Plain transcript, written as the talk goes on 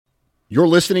You're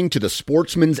listening to the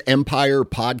Sportsman's Empire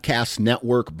Podcast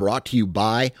Network, brought to you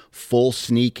by Full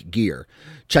Sneak Gear.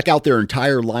 Check out their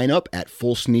entire lineup at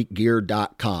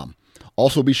fullsneakgear.com.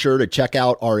 Also be sure to check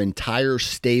out our entire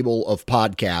stable of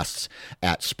podcasts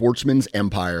at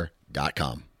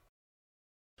sportsmansempire.com.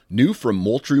 New from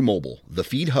Moultrie Mobile, the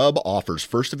Feed Hub offers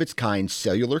first-of-its-kind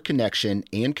cellular connection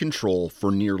and control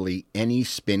for nearly any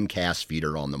spin cast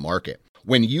feeder on the market.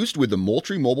 When used with the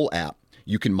Moultrie Mobile app,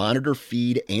 you can monitor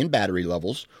feed and battery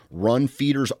levels, run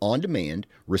feeders on demand,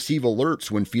 receive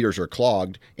alerts when feeders are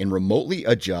clogged, and remotely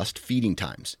adjust feeding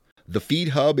times. The Feed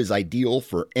Hub is ideal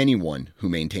for anyone who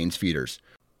maintains feeders.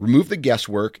 Remove the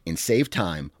guesswork and save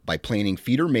time by planning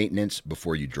feeder maintenance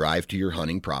before you drive to your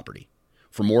hunting property.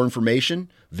 For more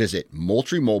information, visit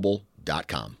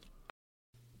moultriemobile.com.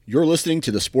 You're listening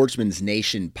to the Sportsman's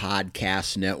Nation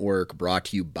Podcast Network, brought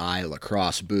to you by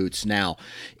Lacrosse Boots. Now,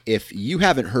 if you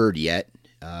haven't heard yet,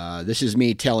 this is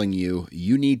me telling you,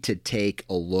 you need to take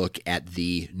a look at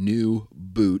the new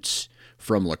boots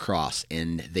from Lacrosse,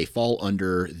 and they fall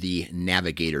under the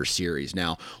Navigator series.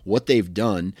 Now, what they've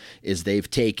done is they've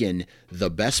taken the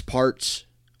best parts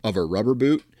of a rubber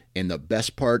boot and the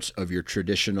best parts of your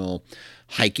traditional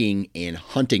hiking and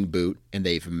hunting boot, and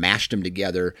they've mashed them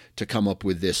together to come up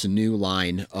with this new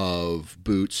line of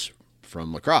boots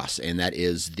from Lacrosse, and that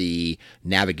is the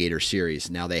Navigator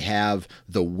series. Now, they have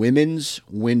the women's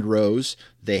Windrose,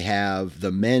 they have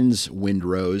the men's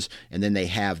Windrose, and then they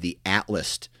have the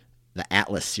Atlas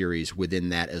series within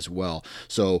that as well.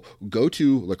 So go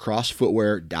to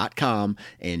lacrossefootwear.com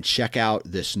and check out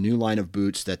this new line of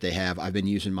boots that they have. I've been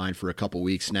using mine for a couple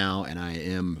weeks now, and I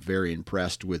am very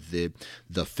impressed with the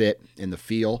fit and the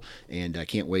feel, and I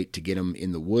can't wait to get them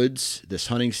in the woods this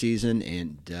hunting season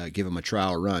and give them a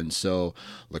trial run. So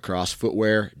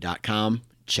lacrossefootwear.com,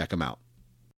 check them out.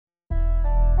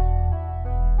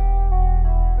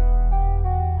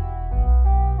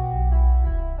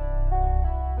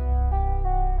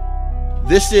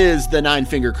 This is the Nine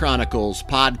Finger Chronicles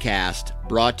podcast,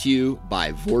 brought to you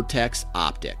by Vortex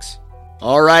Optics.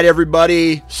 All right,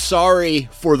 everybody. Sorry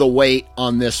for the wait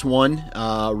on this one.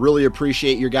 Really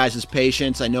appreciate your guys'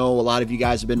 patience. I know a lot of you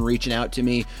guys have been reaching out to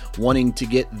me wanting to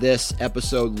get this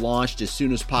episode launched as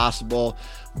soon as possible,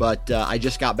 but I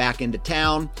just got back into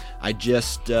town. I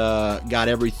just got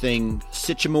everything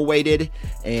situated,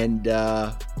 and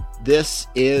this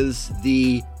is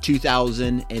the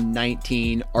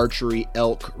 2019 Archery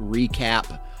Elk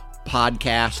Recap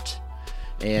podcast.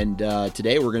 And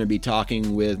today we're going to be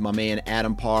talking with my man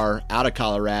Adam Parr out of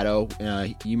Colorado.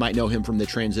 You might know him from the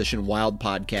Transition Wild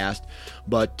podcast,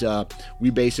 but we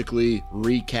basically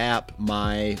recap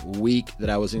my week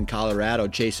that I was in Colorado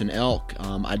chasing elk.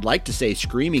 I'd like to say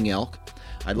screaming elk.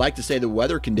 I'd like to say the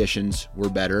weather conditions were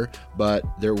better, but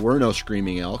there were no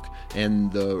screaming elk,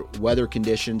 and the weather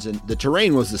conditions and the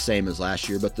terrain was the same as last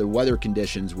year, but the weather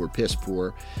conditions were piss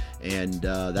poor, and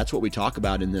that's what we talk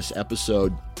about in this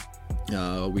episode.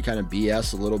 We kind of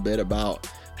BS a little bit about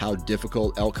how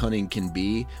difficult elk hunting can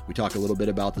be. We talk a little bit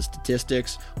about the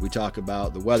statistics. We talk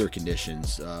about the weather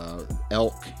conditions,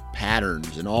 elk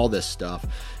patterns, and all this stuff,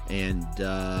 and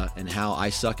how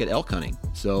I suck at elk hunting.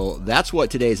 So that's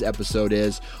what today's episode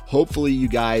is. Hopefully you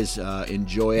guys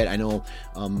enjoy it. I know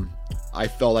I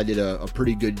felt I did a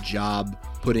pretty good job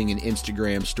putting an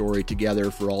Instagram story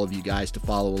together for all of you guys to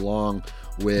follow along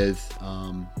with,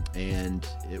 and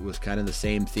it was kind of the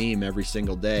same theme every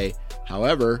single day.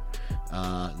 However,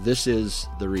 this is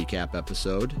the recap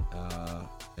episode,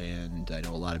 and I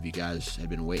know a lot of you guys had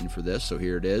been waiting for this, so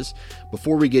here it is.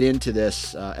 Before we get into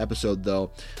this episode, though,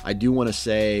 I do want to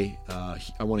say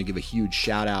I want to give a huge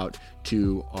shout out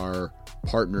to our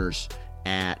partners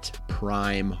at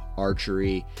Prime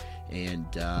Archery. And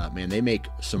man, they make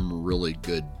some really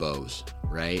good bows,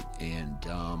 right? And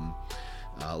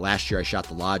last year I shot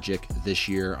the Logic. This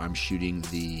year I'm shooting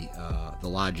the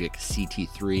Logic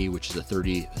CT3, which is a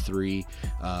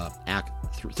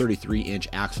 33-inch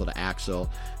axle to axle.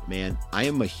 Man, I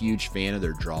am a huge fan of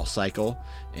their draw cycle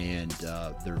and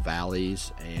their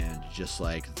valleys, and just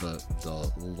like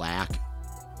the lack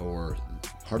or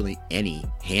hardly any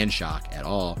hand shock at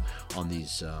all on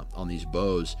these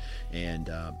bows. And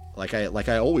like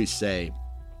I always say,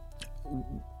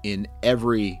 in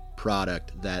every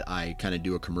product that I kind of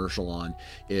do a commercial on,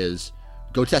 is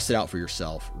go test it out for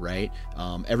yourself, right?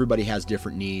 Everybody has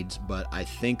different needs, but I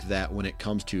think that when it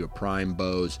comes to a prime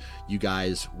bows, you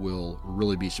guys will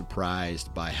really be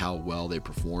surprised by how well they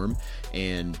perform.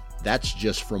 And that's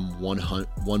just from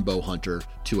one bow hunter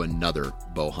to another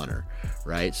bow hunter,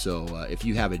 right? So if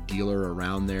you have a dealer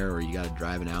around there, or you got to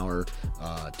drive an hour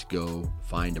to go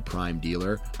find a prime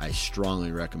dealer, I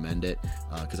strongly recommend it,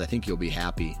 because I think you'll be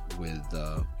happy with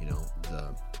the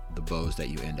bows that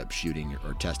you end up shooting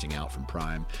or testing out from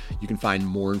Prime. You can find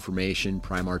more information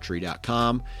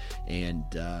primearchery.com, and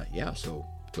so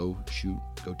go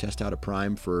test out a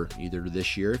Prime for either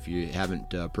this year if you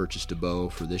haven't purchased a bow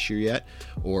for this year yet,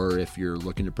 or if you're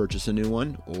looking to purchase a new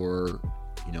one, or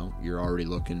you're already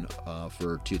looking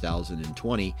for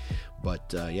 2020.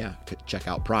 But check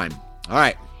out Prime. All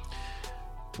right,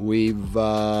 we've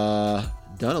done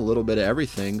a little bit of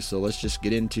everything, so let's just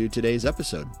get into today's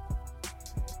episode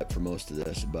for most of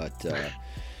this, but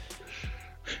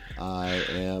I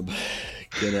am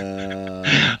gonna.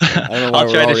 I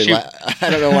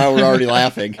don't know why we're already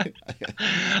laughing.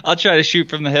 I'll try to shoot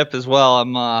from the hip as well.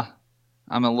 I'm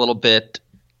a little bit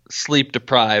sleep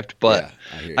deprived, but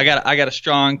I got a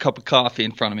strong cup of coffee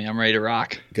in front of me. I'm ready to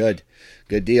rock. Good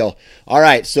deal. All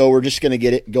right, so we're just gonna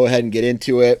go ahead and get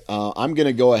into it. I'm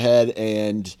gonna go ahead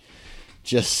and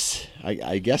just.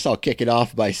 I guess I'll kick it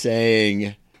off by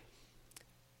saying,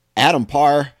 Adam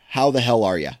Parr, how the hell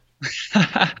are you?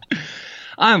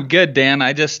 I'm good, Dan.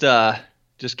 I just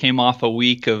came off a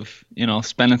week of,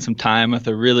 spending some time with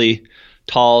a really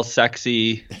tall,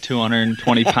 sexy,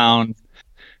 220-pound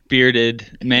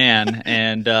bearded man,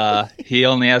 and he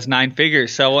only has 9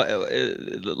 figures. So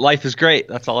life is great.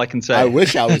 That's all I can say. I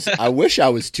wish I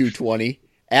was 220.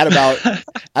 Add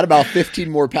about 15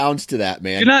 more pounds to that,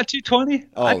 man. You're not 220?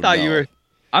 Oh, I thought no. you were.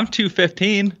 I'm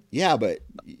 215. Yeah, but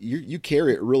you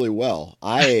carry it really well.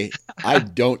 I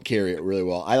don't carry it really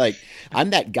well. I'm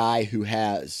that guy who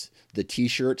has the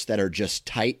t-shirts that are just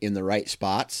tight in the right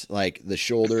spots, like the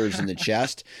shoulders and the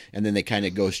chest, and then they kind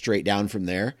of go straight down from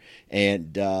there.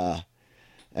 And you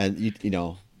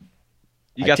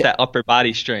got that upper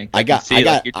body strength. I got the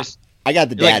dad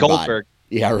like Goldberg. bod.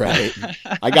 Yeah, right.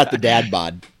 I got the dad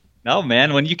bod. No,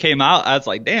 man, when you came out, I was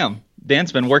like, damn.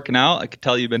 Dan's been working out. I could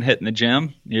tell you've been hitting the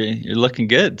gym. You're looking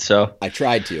good. So I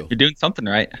tried to. You're doing something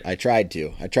right. I tried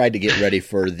to get ready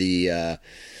for the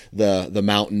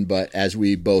mountain, but as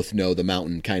we both know, the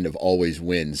mountain kind of always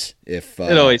wins. If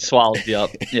it always swallows you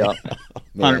up. Yeah,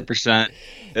 100%.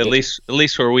 At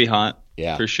least where we hunt.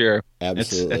 Yeah, for sure.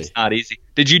 Absolutely, it's not easy.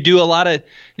 Did you do a lot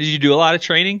of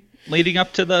training leading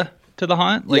up to the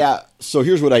hunt? Yeah. So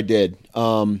here's what I did.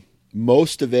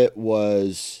 Most of it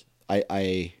was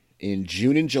I in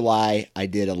June and July, I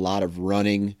did a lot of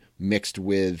running mixed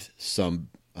with some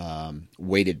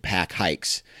weighted pack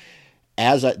hikes.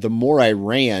 The more I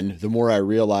ran, the more I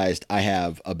realized I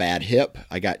have a bad hip,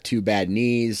 I got 2 bad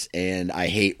knees, and I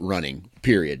hate running,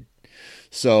 period.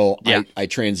 So I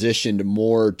transitioned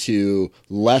more to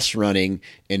less running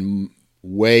and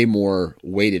way more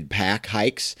weighted pack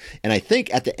hikes. And I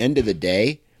think at the end of the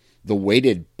day, the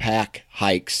weighted pack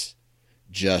hikes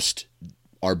just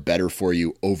are better for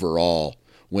you overall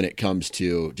when it comes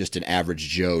to just an average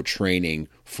Joe training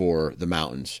for the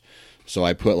mountains. So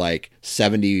I put like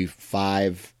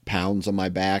 75 pounds on my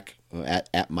back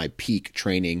at my peak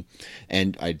training,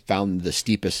 and I found the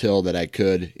steepest hill that I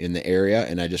could in the area,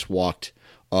 and I just walked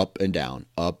up and down,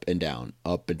 up and down,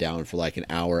 up and down for like an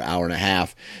hour and a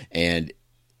half, and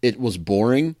it was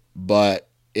boring, but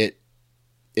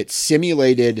it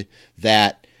simulated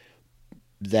that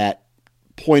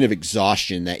point of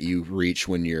exhaustion that you reach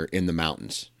when you're in the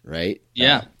mountains, right?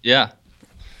 Yeah.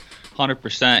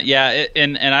 100%. Yeah,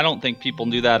 and I don't think people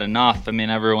do that enough. I mean,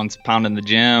 everyone's pounding the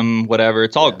gym, whatever.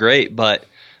 It's all great, but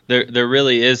there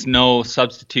really is no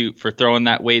substitute for throwing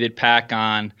that weighted pack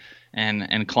on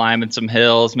and climbing some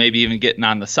hills, maybe even getting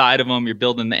on the side of them. You're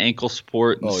building the ankle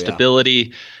support and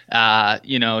stability,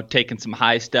 taking some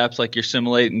high steps like you're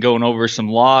simulating going over some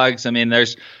logs. I mean,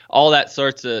 there's all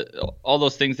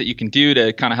those things that you can do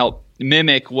to kind of help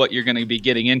mimic what you're going to be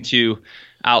getting into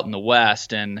out in the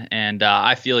West. And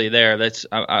I feel you there.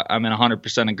 I'm in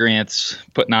 100% agreement.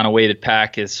 Putting on a weighted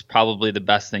pack is probably the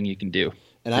best thing you can do.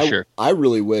 And I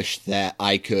really wish that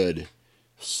I could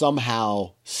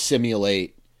somehow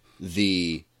simulate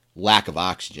the lack of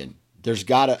oxygen.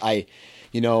 I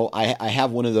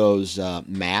have one of those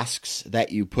masks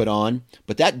that you put on,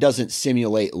 but that doesn't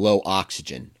simulate low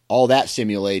oxygen. All that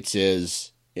simulates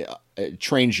is it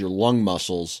trains your lung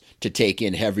muscles to take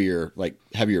in heavier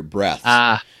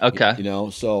breaths. Okay.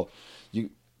 So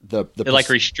it like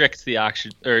restricts the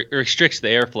oxygen or restricts the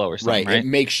airflow or something, right? It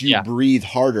makes you breathe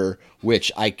harder,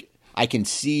 which I can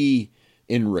see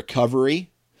in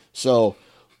recovery. So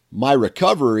my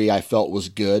recovery I felt was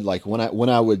good. Like when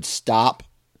I would stop,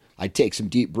 I'd take some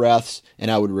deep breaths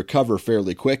and I would recover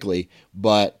fairly quickly.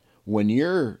 But when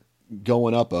you're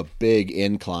going up a big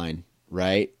incline,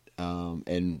 right?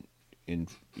 And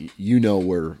you know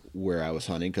where I was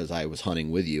hunting because I was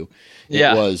hunting with you.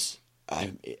 It was,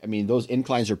 I mean, those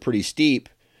inclines are pretty steep,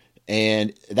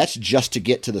 and that's just to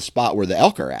get to the spot where the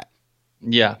elk are at.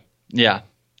 Yeah,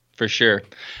 for sure.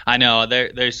 I know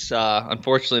there's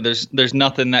unfortunately there's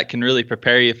nothing that can really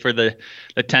prepare you for the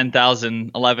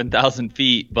 10,000, 11,000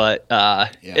 feet. But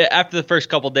after the first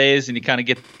couple days and you kind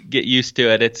of get used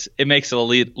to it, it makes it a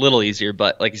little easier.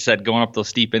 But like you said, going up those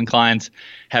steep inclines,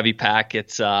 heavy pack,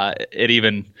 it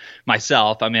even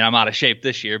myself. I mean, I'm out of shape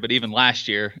this year, but even last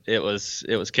year it was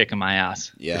kicking my ass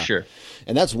for sure.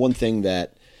 And that's one thing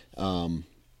that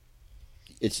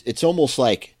it's almost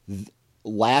like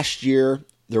last year.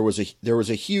 There was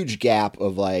a huge gap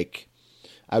of like,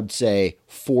 I would say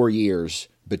 4 years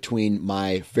between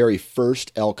my very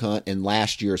first elk hunt and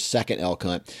last year's second elk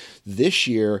hunt. This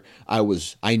year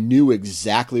I knew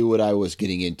exactly what I was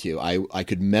getting into. I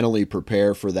could mentally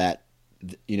prepare for that,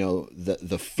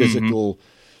 the physical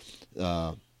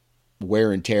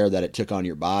wear and tear that it took on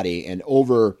your body. And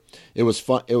it was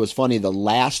funny the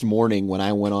last morning when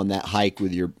I went on that hike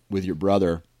with your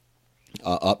brother.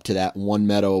 Up to that one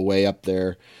meadow way up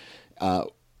there,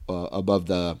 above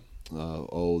the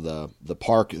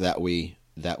park that we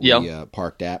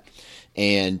parked at,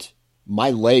 and my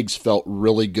legs felt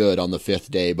really good on the 5th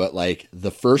day. But like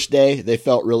the first day, they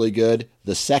felt really good.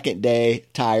 The second day,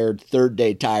 tired. Third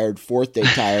day, tired. Fourth day,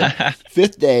 tired.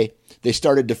 5th day, they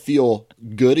started to feel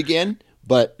good again.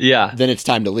 But then it's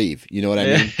time to leave. You know what I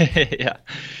mean?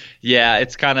 Yeah.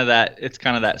 It's kind of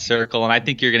that circle, and I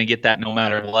think you're going to get that no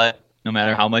matter what. No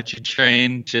matter how much you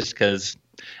train, just because,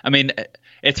 I mean,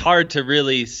 it's hard to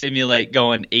really simulate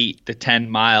going 8 to 10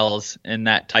 miles in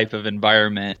that type of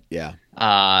environment. Yeah.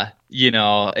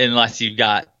 Unless you've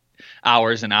got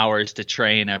hours and hours to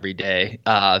train every day.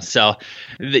 I've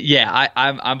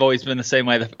always been the same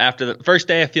way. After the first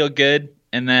day, I feel good.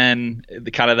 And then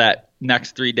that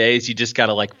next 3 days, you just got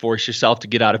to like force yourself to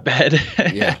get out of bed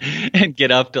and get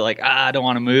up to like, I don't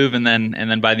want to move. And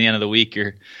then by the end of the week,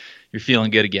 you're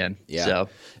feeling good again. Yeah. So,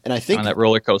 and I think on that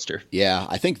roller coaster. Yeah.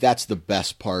 I think that's the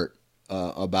best part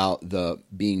about the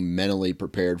being mentally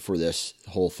prepared for this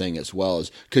whole thing as well,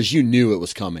 is because you knew it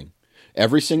was coming.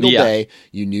 Every single day,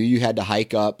 you knew you had to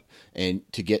hike up and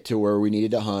to get to where we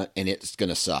needed to hunt, and it's going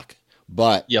to suck.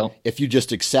 But if you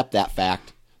just accept that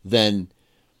fact, then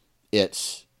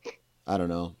it's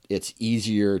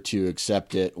easier to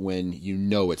accept it when you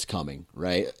know it's coming,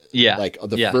 right? Yeah. Like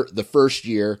the first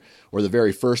year or the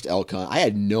very first elk hunt, I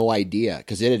had no idea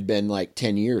because it had been like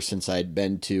 10 years since I'd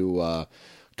been to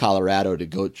Colorado to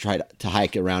go try to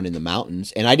hike around in the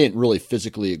mountains. And I didn't really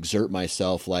physically exert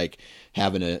myself like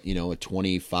having a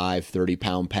 25, 30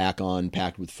 pound pack on,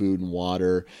 packed with food and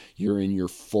water. You're in your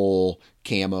full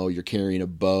camo, you're carrying a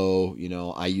bow,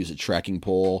 I use a trekking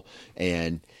pole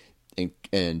and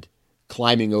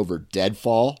climbing over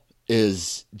deadfall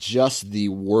is just the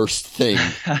worst thing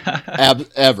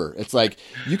ever. It's like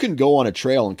you can go on a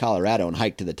trail in Colorado and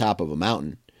hike to the top of a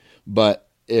mountain, but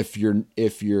if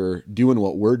you're doing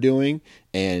what we're doing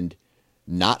and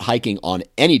not hiking on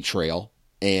any trail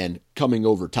and coming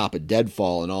over top of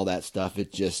deadfall and all that stuff,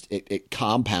 it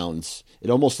compounds. It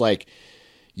almost like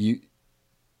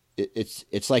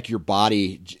it's like your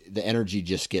body, the energy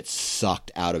just gets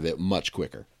sucked out of it much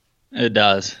quicker. It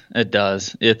does.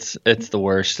 It's the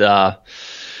worst. I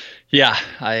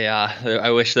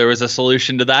wish there was a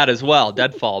solution to that as well,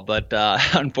 deadfall. But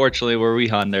unfortunately, where we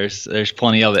hunt, there's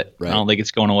plenty of it. Right. I don't think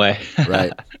it's going away.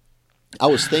 Right. I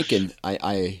was thinking,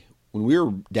 I when we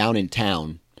were down in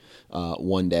town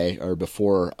one day, or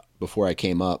before I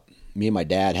came up, me and my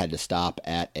dad had to stop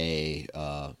at a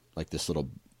like this little,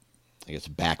 I guess,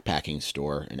 backpacking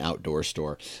store, an outdoor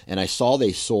store, and I saw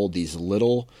they sold these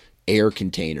little air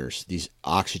containers, these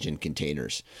oxygen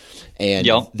containers. And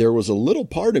there was a little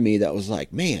part of me that was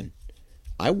like, man,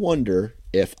 I wonder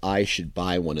if I should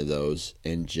buy one of those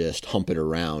and just hump it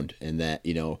around. And that,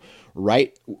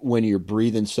 right when you're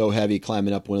breathing so heavy,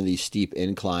 climbing up one of these steep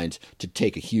inclines, to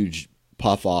take a huge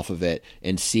puff off of it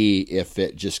and see if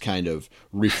it just kind of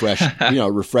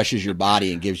refreshes your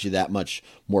body and gives you that much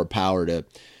more power to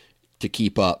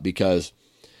keep up. Because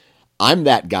I'm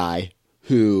that guy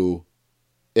who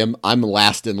I'm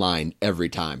last in line every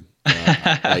time.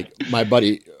 Like my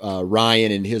buddy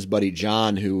Ryan and his buddy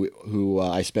John, who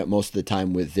I spent most of the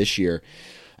time with this year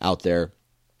out there.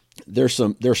 They're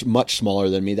much smaller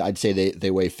than me. I'd say they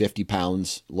weigh 50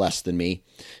 pounds less than me.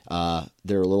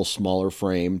 They're a little smaller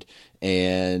framed,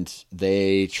 and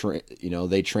they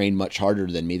train much harder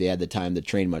than me. They had the time to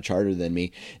train much harder than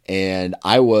me. And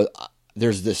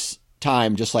there's this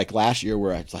time just like last year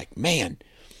where it's like, man,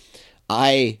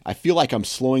 I feel like I'm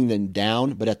slowing them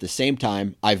down, but at the same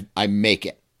time, I make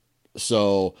it.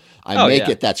 So I make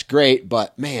it. That's great.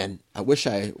 But man, I wish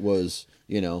I was,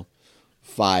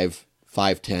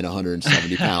 5'10",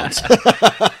 170 pounds.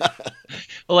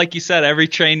 Well, like you said, every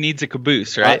train needs a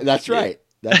caboose, right? That's right.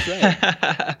 That's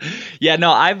right. Yeah,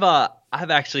 no, I've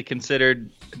actually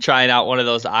considered trying out one of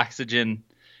those oxygen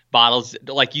bottles,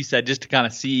 like you said, just to kind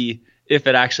of see if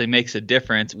it actually makes a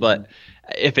difference. But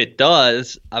if it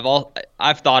does,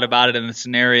 I've thought about it in the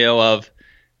scenario of,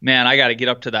 man, I got to get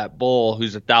up to that bull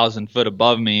who's 1,000 foot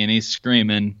above me and he's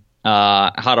screaming.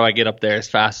 How do I get up there as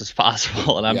fast as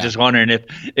possible? And I'm just wondering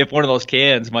if one of those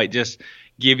cans might just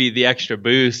give you the extra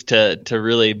boost to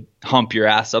really hump your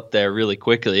ass up there really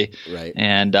quickly, right?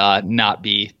 And not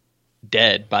be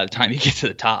dead by the time you get to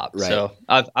the top. Right. So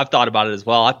I've thought about it as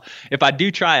well. If I do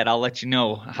try it, I'll let you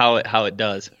know how it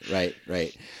does. Right.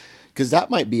 Because that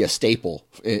might be a staple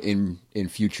in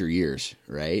future years,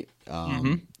 right?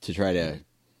 To try to,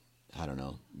 I don't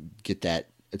know, get that.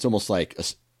 It's almost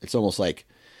like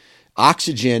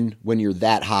oxygen when you're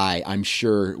that high, I'm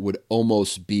sure would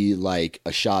almost be like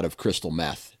a shot of crystal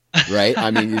meth, right?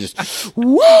 I mean, you just,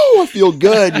 woo, I feel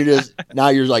good. Now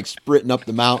you're like sprinting up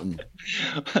the mountain.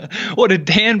 What did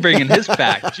Dan bring in his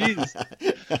pack? Jeez.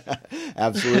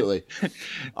 Absolutely.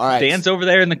 All right. Dan's over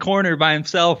there in the corner by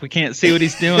himself. We can't see what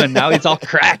he's doing. Now he's all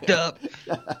cracked up.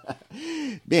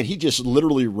 Man, he just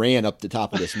literally ran up the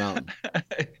top of this mountain.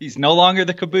 He's no longer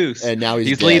the caboose. And now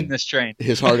he's leading this train.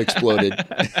 His heart exploded.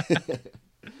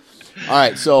 All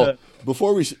right. So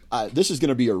before this is going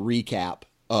to be a recap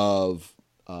of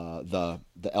the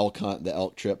elk hunt, the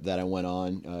elk trip that I went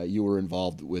on. You were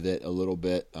involved with it a little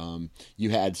bit. You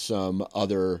had some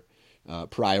other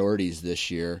priorities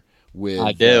this year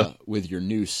with your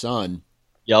new son.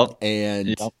 Yep.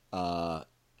 And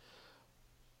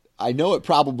I know it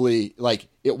probably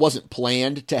it wasn't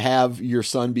planned to have your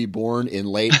son be born in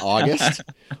late August,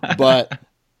 but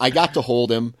I got to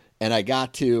hold him and I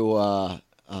got to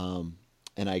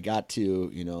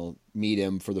meet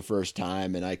him for the first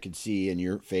time, and I could see in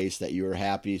your face that you were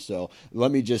happy. So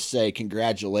let me just say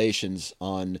congratulations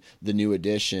on the new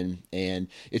addition. And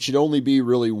it should only be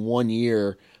really 1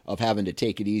 year of having to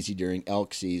take it easy during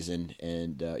elk season.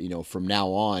 And, from now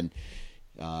on,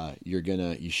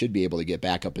 you should be able to get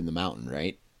back up in the mountain,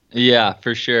 right? Yeah,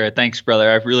 for sure. Thanks,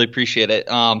 brother. I really appreciate it.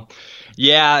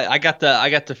 Yeah, I got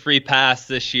the free pass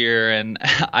this year, and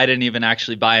I didn't even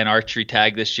actually buy an archery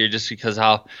tag this year just because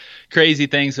how crazy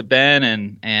things have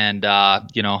been, and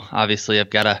obviously I've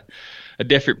got a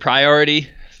different priority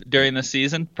during the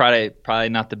season. Probably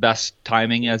not the best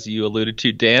timing, as you alluded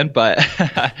to, Dan, but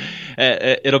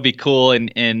it'll be cool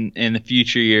in the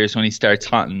future years when he starts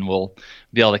hunting. We'll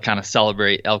be able to kind of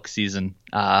celebrate elk season,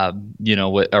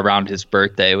 around his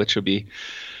birthday, which will be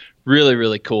really,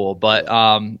 really cool. But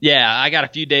I got a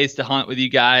few days to hunt with you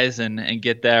guys and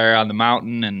get there on the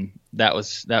mountain, and that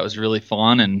was really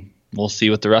fun, and we'll see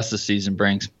what the rest of the season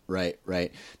brings.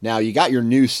 Right. Now you got your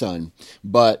new son,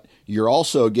 but you're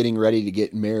also getting ready to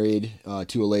get married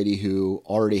to a lady who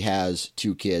already has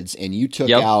 2 kids, and you took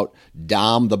out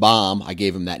Dom the Bomb. I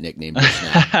gave him that nickname just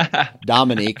now.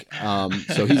 Dominique.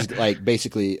 So he's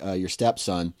basically your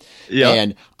stepson. Yep.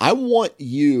 And I want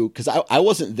you, because I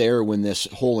wasn't there when this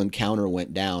whole encounter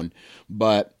went down,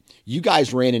 but you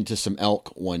guys ran into some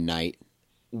elk one night.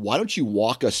 Why don't you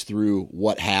walk us through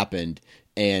what happened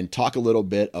and talk a little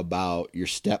bit about your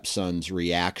stepson's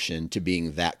reaction to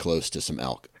being that close to some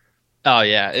elk? Oh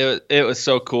yeah, it was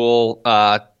so cool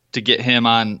to get him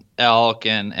on elk,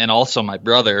 and also my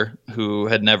brother, who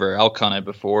had never elk hunted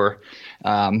before.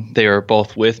 They were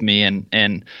both with me,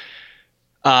 and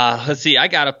let's see, I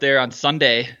got up there on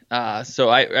Sunday, so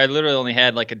I literally only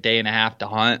had a day and a half to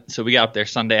hunt. So we got up there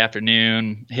Sunday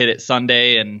afternoon, hit it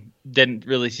Sunday, and didn't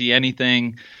really see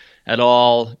anything at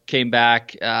all. Came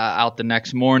back out the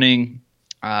next morning.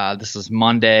 This was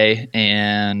Monday,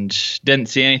 and didn't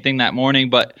see anything that morning,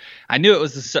 but I knew it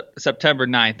was the September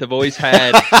 9th. I've always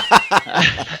had,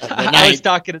 I was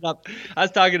talking it up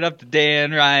to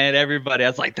Dan, Ryan, everybody. I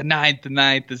was like, the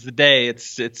 9th is the day.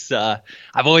 It's I've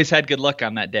always had good luck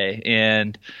on that day.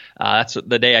 And, that's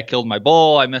the day I killed my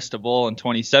bull. I missed a bull in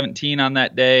 2017 on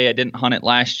that day. I didn't hunt it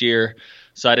last year,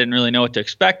 so I didn't really know what to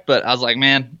expect, but I was like,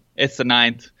 man, it's the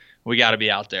 9th. We got to be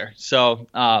out there. So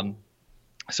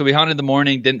we hunted in the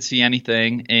morning, didn't see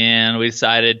anything, and we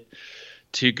decided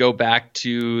to go back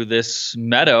to this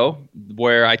meadow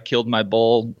where I killed my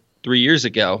bull 3 years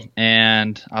ago.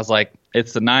 And I was like,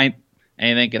 it's the 9th.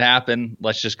 Anything could happen.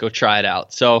 Let's just go try it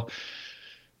out. So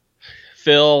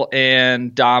Phil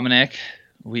and Dominic,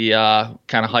 we kind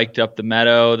of hiked up the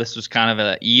meadow. This was kind of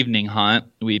an evening hunt.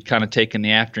 We'd kind of taken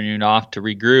the afternoon off to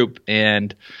regroup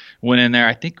and went in there.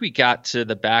 I think we got to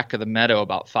the back of the meadow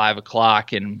about 5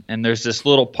 o'clock, and there's this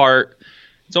little part.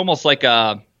 It's almost like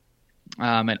an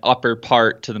upper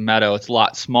part to the meadow. It's a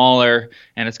lot smaller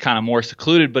and it's kind of more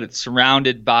secluded, but it's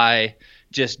surrounded by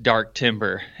just dark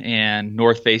timber and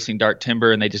north-facing dark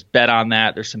timber, and they just bed on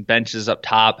that. There's some benches up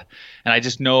top, and I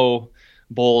just know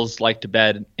bulls like to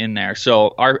bed in there.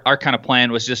 So our kind of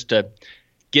plan was just to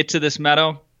get to this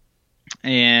meadow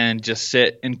and just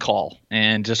sit and call,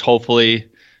 and just hopefully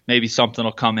maybe something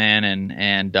will come in,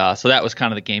 and so that was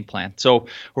kind of the game plan. So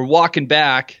we're walking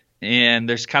back, and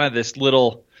there's kind of this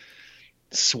little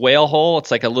swale hole. It's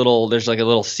like there's like a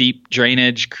little seep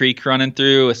drainage creek running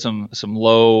through with some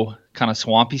low kind of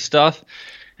swampy stuff.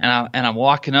 And I'm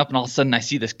walking up, and all of a sudden I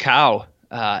see this cow,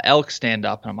 elk, stand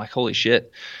up, and I'm like, holy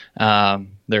shit,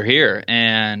 they're here.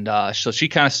 And so she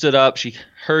kind of stood up. She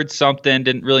heard something,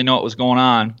 didn't really know what was going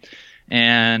on,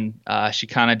 and she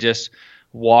kind of just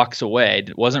walks away.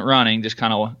 Wasn't running, just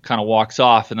kind of walks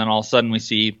off. And then all of a sudden we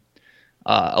see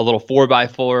a little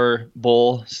 4x4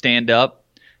 bull stand up,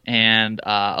 and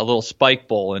a little spike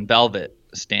bull in velvet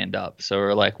stand up. So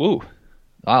we're like, woo,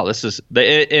 wow, this is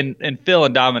and Phil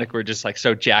and Dominic were just like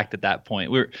so jacked at that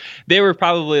point. They were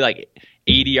probably like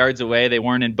 80 yards away. They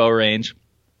weren't in bow range,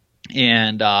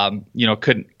 and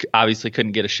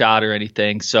couldn't get a shot or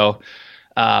anything. So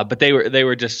but they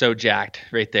were just so jacked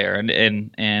right there.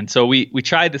 And so we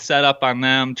tried to set up on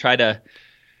them,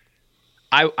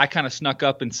 I kind of snuck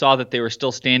up and saw that they were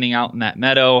still standing out in that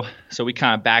meadow. So we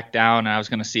kind of backed down, and I was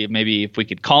going to see if we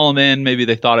could call them in. Maybe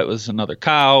they thought it was another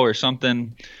cow or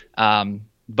something.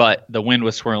 But the wind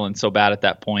was swirling so bad at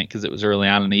that point, because it was early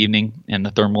on in the evening and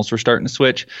the thermals were starting to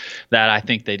switch, that I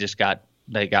think they got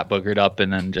boogered up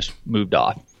and then just moved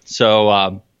off.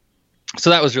 So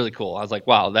that was really cool. I was like,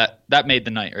 wow, that made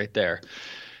the night right there.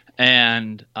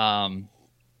 And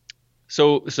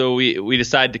So we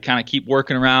decided to kind of keep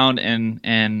working around,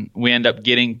 and we end up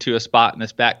getting to a spot in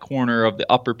this back corner of the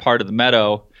upper part of the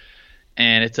meadow,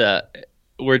 and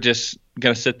we're just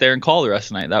gonna sit there and call the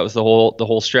rest of the night. That was the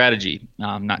whole strategy.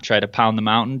 Not try to pound the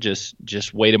mountain,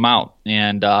 just wait them out.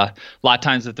 And a lot of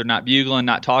times if they're not bugling,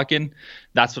 not talking,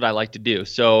 that's what I like to do.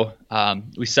 So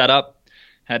we set up,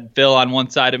 had Phil on one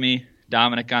side of me,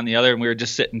 Dominic on the other, and we were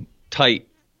just sitting tight,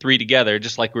 three together,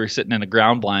 just like we were sitting in a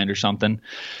ground blind or something.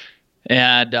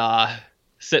 And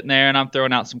sitting there, and I'm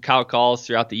throwing out some cow calls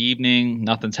throughout the evening.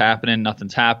 Nothing's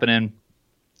happening.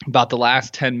 About the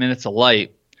last 10 minutes of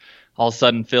light, all of a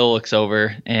sudden Phil looks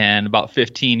over, and about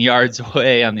 15 yards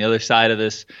away on the other side of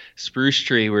this spruce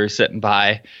tree we were sitting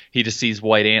by, he just sees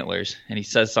white antlers, and he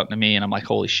says something to me, and I'm like,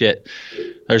 holy shit,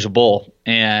 there's a bull.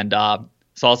 And so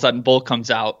all of a sudden bull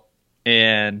comes out,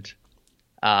 and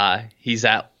he's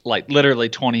at like literally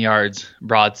 20 yards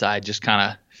broadside, just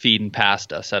kind of feeding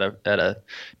past us at a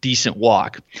decent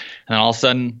walk. And then all of a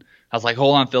sudden I was like,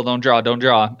 hold on, Phil, don't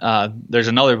draw. There's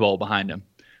another bull behind him.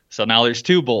 So now there's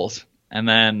two bulls, and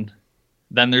then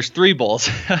there's three bulls.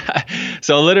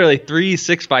 So literally 3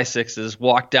 6x6s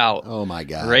walked out. Oh my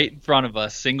God. Right in front of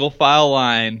us, single file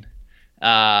line.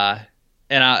 And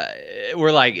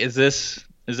we're like, is this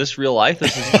real life?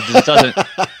 This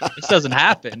doesn't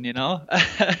happen, you know?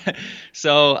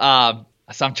 So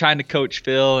I'm trying to coach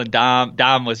Phil, and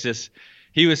Dom was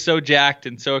he was so jacked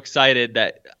and so excited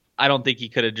that I don't think he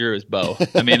could have drew his bow.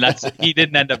 I mean, he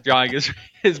didn't end up drawing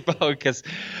his bow, because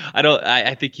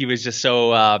I think he was just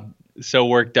so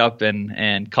worked up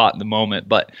and caught in the moment.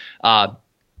 But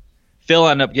Phil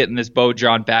ended up getting this bow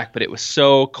drawn back, but it was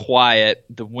so quiet.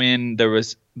 The wind, there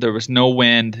was no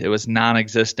wind. It was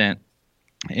non-existent.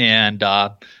 And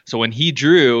so when he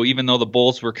drew, even though the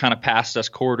bulls were kind of past us,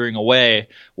 quartering away,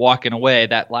 walking away,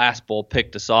 that last bull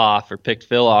picked us off, or picked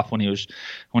Phil off when he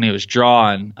was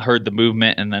drawing, heard the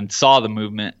movement, and then saw the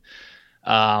movement.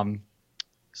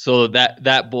 So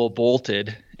that bull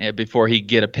bolted before he could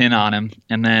get a pin on him.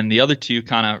 And then the other two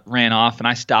kind of ran off, and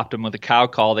I stopped them with a cow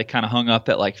call. They kind of hung up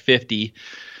at like 50,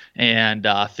 and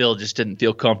Phil just didn't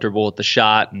feel comfortable with the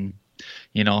shot, and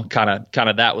kind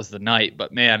of that was the night.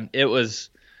 But man, it was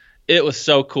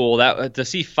so cool that to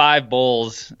see 5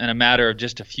 bulls in a matter of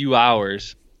just a few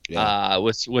hours. Yeah.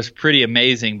 Was pretty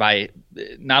amazing, by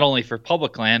not only for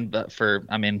public land, but for,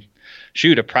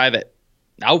 a private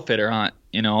outfitter hunt.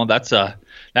 That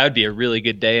would be a really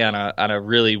good day on a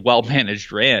really well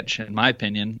managed ranch, in my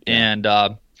opinion. Yeah.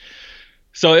 And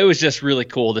so it was just really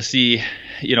cool to see.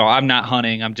 I'm not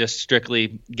hunting; I'm just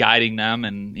strictly guiding them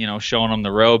and showing them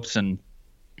the ropes, and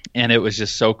it was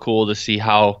just so cool to see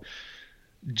how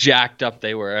jacked up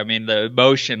they were. I mean, the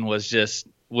emotion was just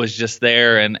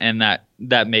there, and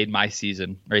that made my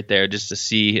season right there, just to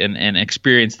see and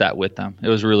experience that with them. It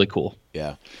was really cool.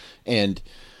 Yeah. And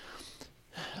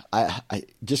I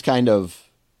just kind of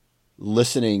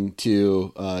listening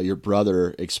to your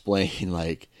brother explain,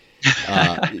 like,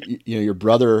 your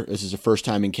brother, this is a first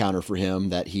time encounter for him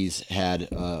that he's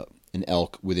had an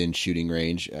elk within shooting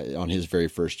range on his very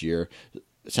first year.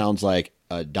 It sounds like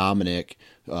Dominic,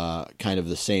 kind of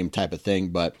the same type of thing,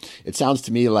 but it sounds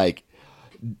to me like,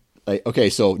 okay,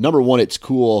 so number one, it's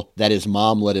cool that his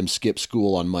mom let him skip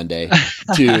school on Monday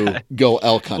to go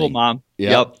elk hunting. Cool, Mom.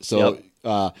 Yep. So,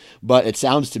 but it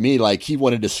sounds to me like he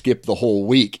wanted to skip the whole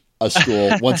week of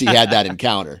school once he had that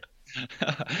encounter.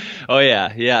 Oh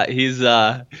yeah. He's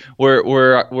we're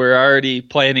already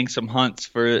planning some hunts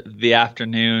for the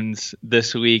afternoons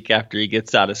this week after he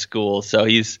gets out of school. So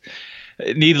he's,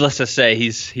 needless to say,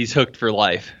 he's hooked for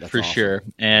life. That's for awesome. Sure.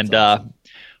 And awesome.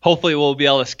 Hopefully we'll be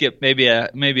able to skip maybe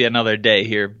another day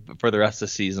here for the rest of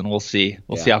the season. We'll see.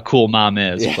 We'll see how cool Mom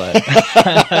is. Yeah.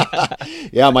 But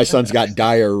yeah, my son's got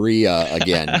diarrhea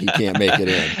again. He can't make it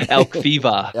in. Elk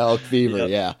fever.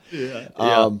 Yep.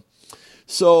 Yeah.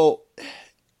 So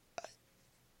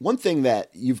one thing that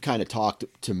you've kind of talked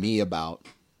to me about,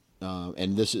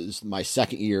 and this is my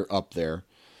second year up there,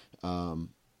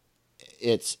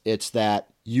 it's that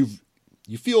you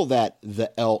feel that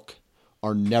the elk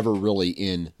are never really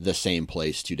in the same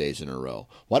place 2 days in a row.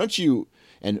 Why don't you,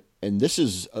 and this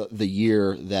is the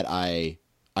year that I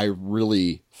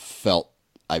really felt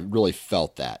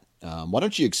that. Why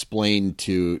don't you explain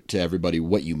to everybody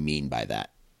what you mean by that?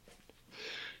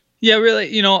 Yeah,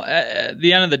 really, at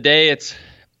the end of the day, it's,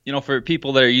 for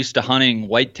people that are used to hunting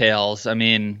whitetails, I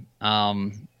mean,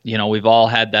 we've all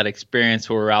had that experience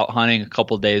where we're out hunting a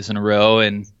couple of days in a row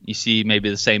and you see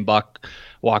maybe the same buck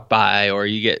walk by, or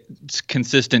you get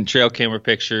consistent trail camera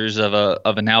pictures of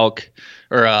an elk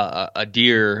or a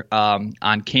deer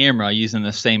on camera using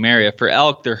the same area. For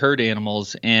elk, they're herd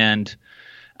animals, and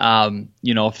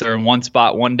if they're in one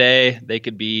spot one day, they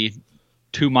could be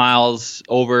 2 miles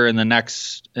over, and the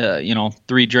next 3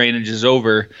 drainages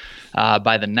over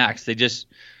by the next.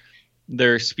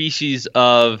 They're species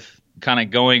of kind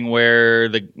of going where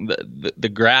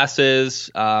the grass is,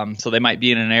 so they might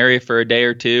be in an area for a day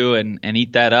or two and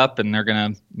eat that up, and they're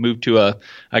going to move to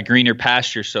a greener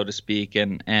pasture, so to speak.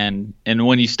 And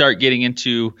when you start getting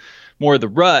into more of the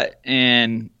rut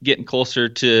and getting closer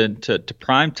to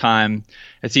prime time,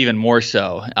 it's even more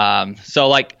so. So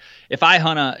like if I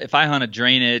hunt a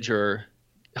drainage or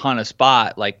hunt a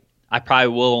spot, like I probably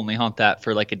will only hunt that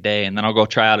for like a day, and then I'll go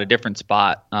try out a different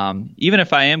spot. Even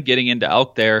if I am getting into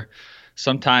elk there,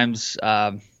 sometimes,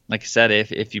 like I said,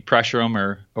 if you pressure them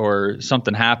or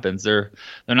something happens, they're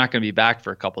not going to be back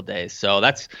for a couple of days. So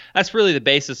that's really the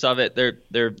basis of it.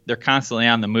 They're constantly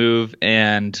on the move,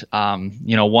 and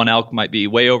one elk might be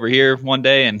way over here one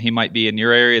day, and he might be in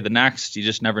your area the next. You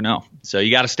just never know. So you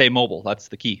got to stay mobile. That's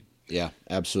the key. Yeah,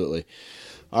 absolutely.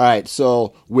 All right.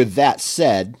 So with that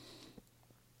said,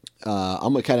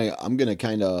 I'm gonna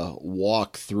kind of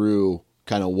walk through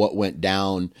kind of what went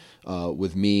down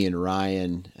with me and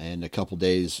Ryan and a couple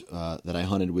days that I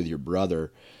hunted with your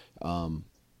brother.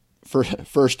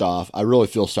 First off, I really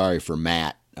feel sorry for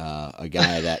Matt, a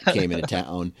guy that came into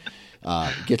town,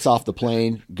 gets off the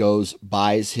plane, goes,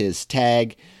 buys his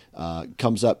tag,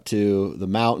 comes up to the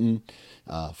mountain,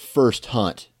 first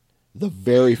hunt. The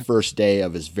very first day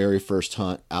of his very first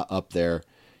hunt up there,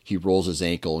 he rolls his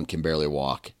ankle and can barely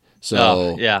walk.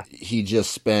 So he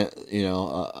just spent,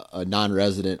 a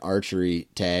non-resident archery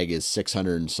tag is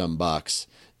 $600 and some bucks.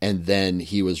 And then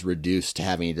he was reduced to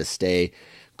having to stay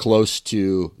close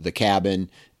to the cabin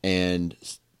and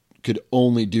could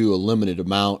only do a limited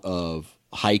amount of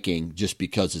hiking just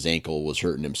because his ankle was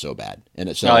hurting him so bad.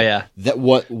 And so that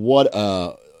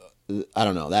I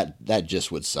don't know, that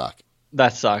just would suck.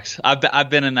 That sucks. I've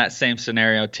been in that same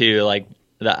scenario too. Like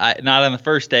not on the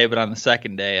first day, but on the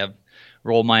second day, I've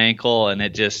rolled my ankle, and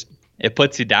it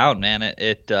puts you down, man.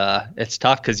 It's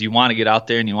tough because you want to get out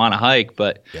there and you want to hike,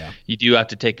 but you do have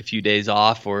to take a few days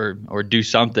off or do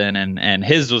something. And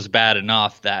his was bad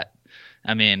enough that,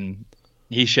 I mean,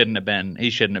 he shouldn't have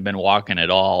been walking at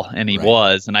all, and he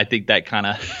was. And I think that kind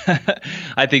of,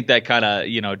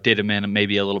 did him in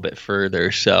maybe a little bit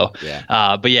further. So,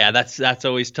 but yeah, that's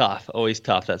always tough. Always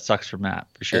tough. That sucks for Matt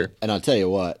for sure. And I'll tell you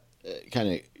what,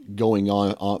 kind of going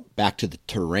on back to the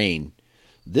terrain,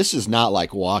 this is not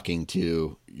like walking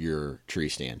to your tree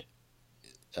stand.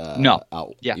 No.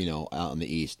 Out, Yeah. Out in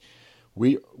the east.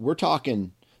 We're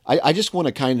talking. I just want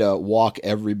to kind of walk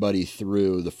everybody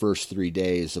through the first 3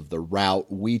 days of the route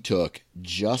we took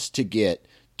just to get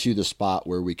to the spot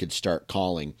where we could start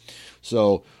calling.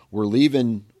 So we're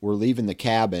leaving the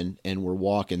cabin and we're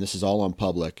walking. This is all on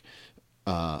public.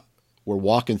 We're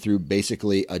walking through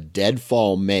basically a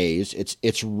deadfall maze.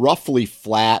 It's roughly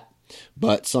flat,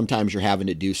 but sometimes you're having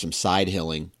to do some side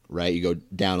hilling, right? You go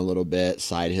down a little bit,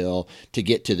 side hill to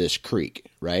get to this creek,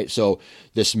 right? So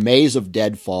this maze of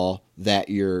deadfall that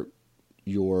you're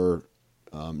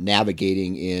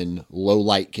navigating in low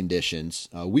light conditions.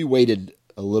 We waited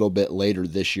a little bit later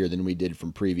this year than we did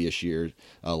from previous years,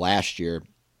 last year,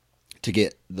 to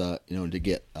get a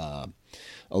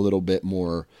little bit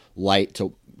more light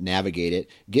to navigate it,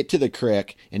 get to the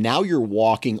creek, and now you're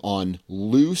walking on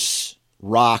loose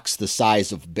rocks the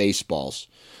size of baseballs.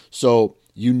 So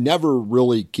you never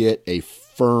really get a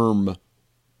firm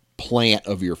plant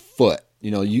of your foot.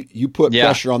 You put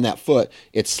pressure on that foot,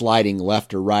 it's sliding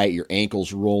left or right, your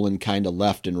ankle's rolling kind of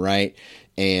left and right,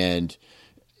 and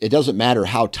it doesn't matter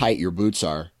how tight your boots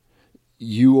are.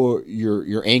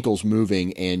 Your ankle's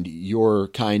moving, and you're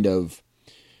the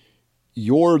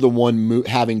one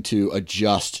having to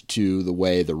adjust to the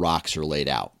way the rocks are laid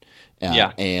out.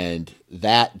 And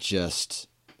that's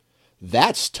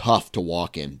tough to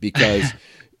walk in, because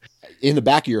in the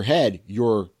back of your head,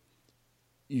 you're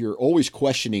always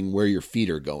questioning where your feet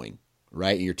are going,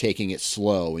 right? And you're taking it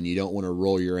slow, and you don't want to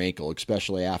roll your ankle,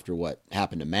 especially after what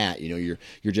happened to Matt. You're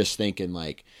just thinking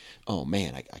like, oh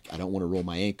man, I don't want to roll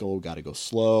my ankle, got to go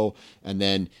slow. And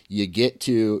then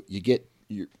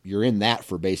you're in that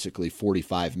for basically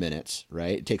 45 minutes,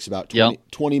 right? It takes about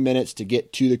 20 minutes to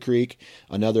get to the creek,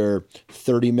 another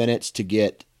 30 minutes to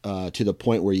get to the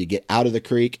point where you get out of the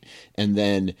creek. And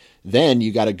then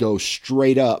you got to go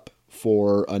straight up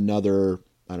for another,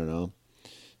 I don't know,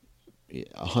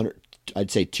 100,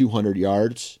 I'd say 200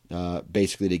 yards,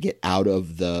 basically to get out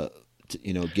of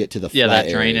get to the flat that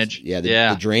areas. Drainage.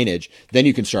 The drainage. Then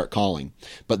you can start calling,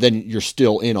 but then you're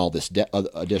still in all this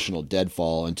additional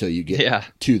deadfall until you get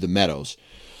to the meadows.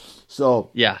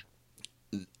 So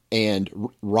and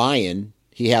Ryan,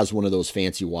 he has one of those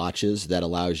fancy watches that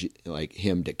allows you, like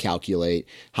him, to calculate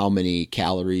how many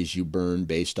calories you burn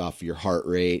based off your heart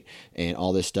rate and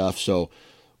all this stuff. So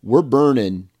we're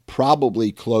burning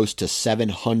probably close to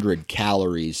 700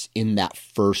 calories in that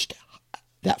first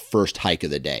hike of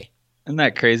the day. Isn't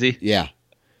that crazy? Yeah.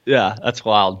 Yeah, that's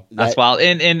wild. That's wild.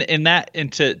 And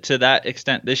to that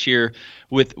extent, this year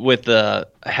with the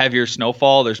heavier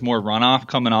snowfall, there's more runoff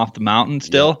coming off the mountain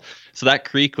still. Yeah. So that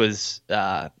creek was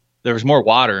there was more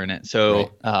water in it.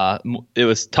 So it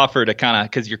was tougher to kind of,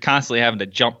 because you're constantly having to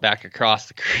jump back across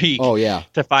the creek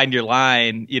to find your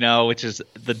line, which is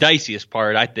the diciest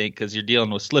part, I think, because you're dealing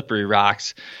with slippery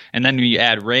rocks. And then when you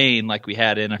add rain like we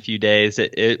had in a few days,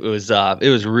 it was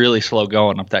really slow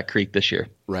going up that creek this year.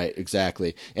 Right,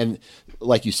 exactly. And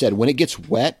like you said, when it gets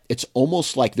wet, it's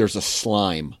almost like there's a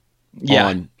slime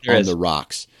on the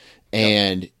rocks.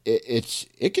 And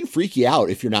it can freak you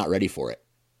out if you're not ready for it.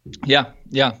 Yeah.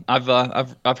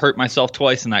 I've hurt myself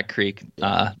twice in that creek,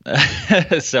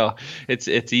 so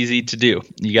it's easy to do.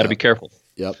 You got to be careful.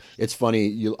 Yep, it's funny.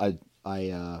 You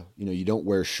don't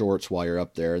wear shorts while you're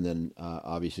up there, and then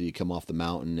obviously you come off the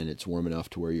mountain and it's warm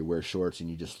enough to where you wear shorts, and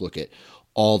you just look at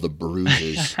all the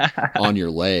bruises on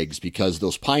your legs because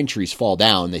those pine trees fall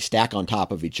down, they stack on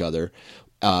top of each other,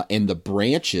 and the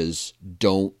branches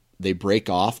don't. They break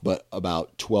off, but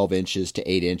about 12 inches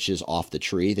to 8 inches off the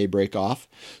tree, they break off.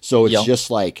 So it's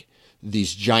just like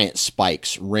these giant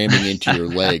spikes ramming into your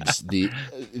legs the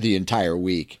entire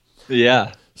week.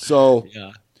 Yeah. So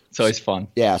it's always fun.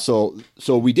 Yeah. So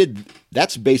we did.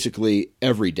 That's basically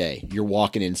every day. You're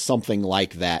walking in something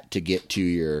like that to get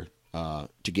to the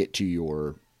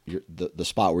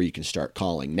spot where you can start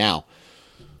calling. Now,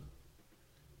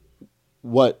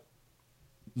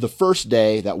 the first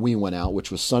day that we went out, which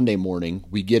was Sunday morning,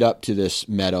 we get up to this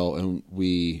meadow and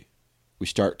we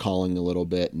start calling a little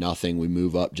bit, nothing. We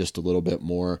move up just a little bit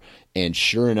more, and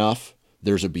sure enough,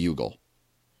 there's a bugle.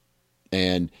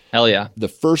 And hell yeah. The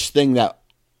first thing that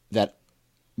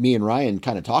me and Ryan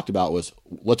kind of talked about was,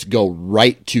 let's go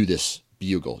right to this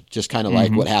bugle. Just kind of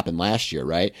like what happened last year,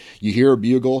 right? You hear a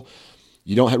bugle,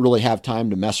 you don't really have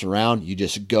time to mess around. You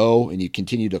just go and you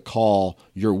continue to call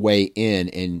your way in,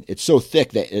 and it's so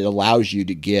thick that it allows you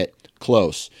to get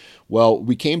close. Well,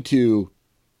 we came to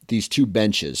these two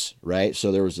benches, right?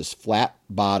 So there was this flat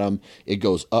bottom, it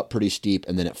goes up pretty steep,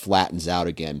 and then it flattens out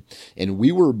again. And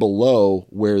we were below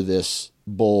where this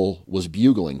bull was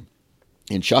bugling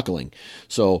and chuckling.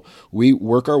 So we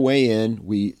work our way in.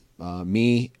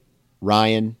 Me,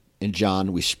 Ryan, and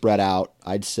John, we spread out,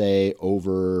 I'd say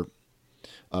over,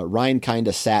 Ryan kind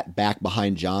of sat back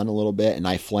behind John a little bit, and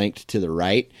I flanked to the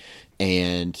right.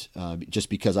 And just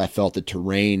because I felt the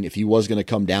terrain, if he was going to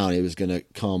come down, it was going to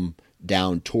come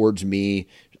down towards me,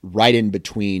 right in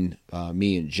between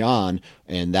me and John,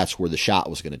 and that's where the shot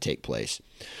was going to take place.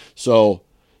 So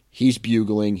he's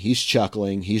bugling, he's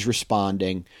chuckling, he's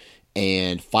responding,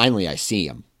 and finally I see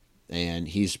him. And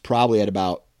he's probably at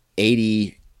about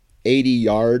 80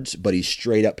 yards, but he's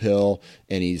straight uphill,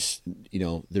 and he's,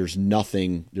 there's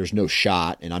no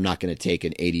shot, and I'm not going to take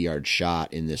an 80-yard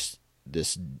shot in this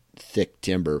thick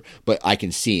timber, but I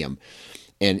can see him.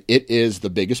 And it is the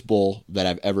biggest bull that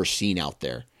I've ever seen out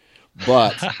there.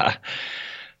 But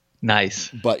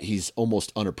nice. But he's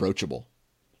almost unapproachable.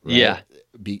 Right?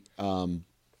 Yeah.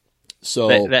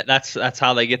 So that's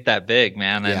how they get that big,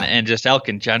 man. And just elk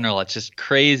in general, it's just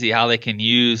crazy how they can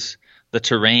use the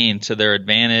terrain to their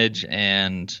advantage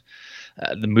and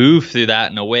the move through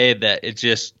that in a way that it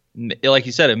just, like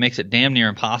you said, it makes it damn near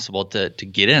impossible to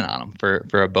get in on them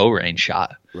for a bow range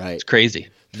shot. Right. It's crazy.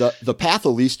 The path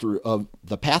of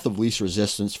least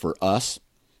resistance for us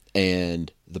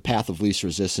and the path of least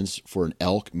resistance for an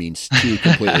elk means two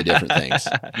completely different things,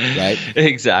 right?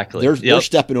 Exactly. They're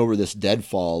stepping over this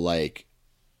deadfall like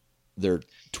they're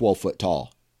 12 foot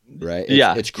tall, right?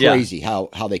 It's crazy how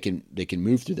they can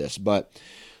move through this. But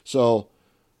so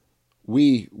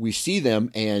we see them,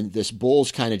 and this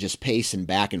bull's kind of just pacing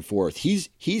back and forth.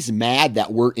 He's mad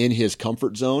that we're in his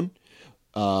comfort zone.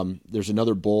 There's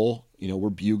another bull, we're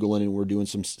bugling and we're doing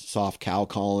some soft cow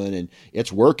calling, and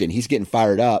it's working. He's getting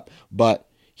fired up, but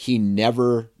he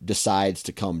never decides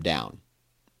to come down.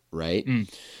 Right.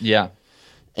 Yeah.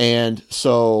 And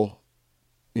so,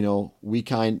 he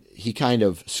kind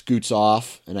of scoots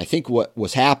off, and I think what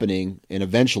was happening, and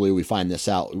eventually we find this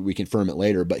out, we confirm it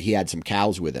later, but he had some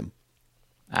cows with him.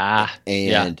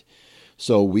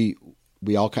 So we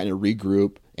all kind of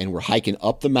regroup, and we're hiking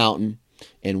up the mountain,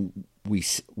 and we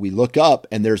look up,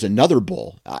 and there's another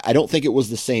bull. I don't think it was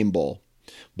the same bull,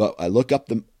 but I look up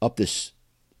this.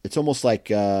 It's almost like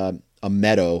a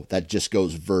meadow that just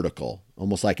goes vertical,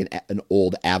 almost like an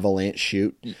old avalanche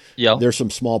chute. Yeah. There's some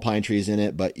small pine trees in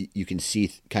it, but you can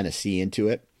see into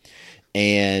it,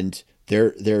 and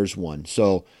there's one.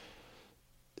 So,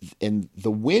 and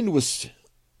the wind was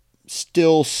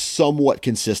still somewhat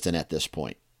consistent at this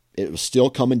point. It was still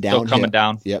coming down.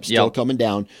 Still coming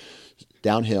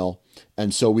downhill.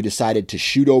 And so we decided to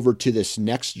shoot over to this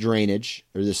next drainage,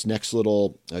 or this next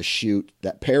little chute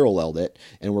that paralleled it.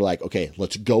 And we're like, okay,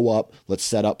 let's go up, let's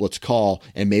set up, let's call,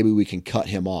 and maybe we can cut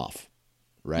him off.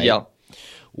 Right? Yeah.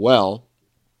 Well,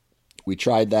 we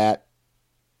tried that.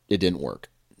 It didn't work.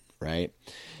 Right?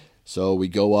 So we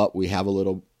go up, we have a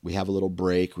little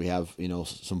break. We have,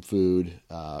 some food,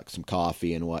 some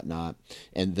coffee and whatnot.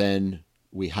 And then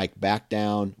we hike back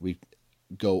down. We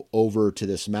go over to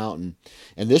this mountain,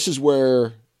 and this is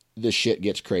where the shit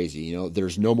gets crazy.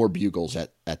 There's no more bugles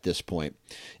at this point.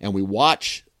 And we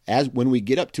watch, when we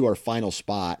get up to our final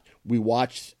spot, we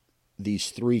watch these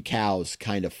three cows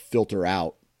kind of filter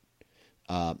out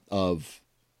of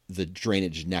the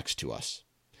drainage next to us.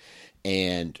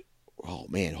 And oh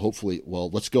man, hopefully,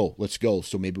 let's go.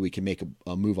 So maybe we can make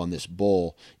a move on this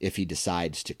bull if he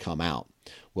decides to come out.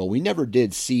 Well, we never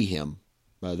did see him.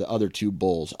 The other two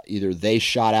bulls, either they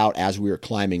shot out as we were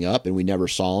climbing up and we never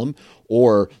saw them,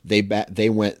 or they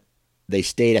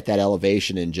stayed at that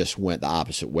elevation and just went the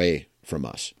opposite way from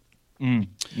us.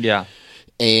 Yeah.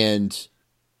 And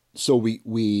so we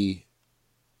eat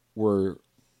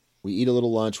a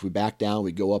little lunch, we back down,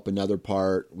 we go up another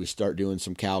part, we start doing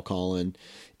some cow calling,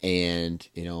 and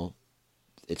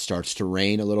it starts to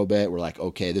rain a little bit. We're like,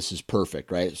 okay, this is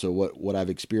perfect, right? So what I've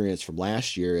experienced from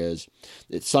last year is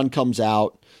the sun comes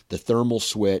out, the thermal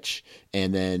switch,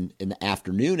 and then in the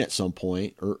afternoon at some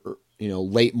point, or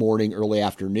late morning, early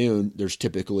afternoon, there's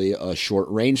typically a short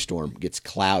rainstorm. It gets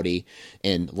cloudy,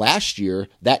 and last year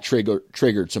that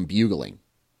triggered some bugling.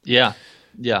 Yeah,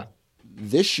 yeah.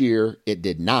 This year it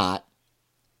did not.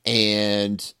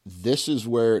 And this is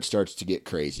where it starts to get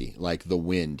crazy, like the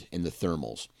wind and the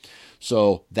thermals.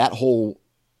 So that whole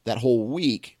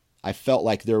week, I felt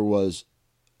like there was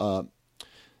that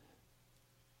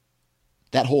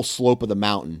whole slope of the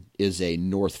mountain is a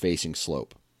north-facing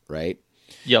slope, right?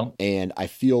 Yeah. And I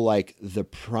feel like the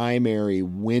primary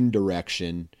wind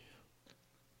direction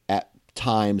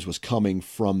times was coming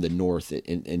from the north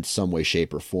in some way,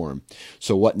 shape, or form.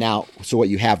 So what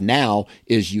you have now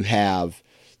is you have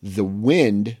the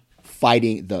wind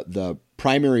fighting the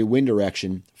primary wind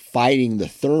direction fighting the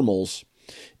thermals,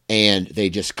 and they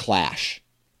just clash,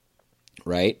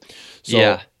 right? So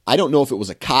yeah. I don't know if it was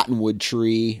a cottonwood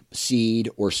tree seed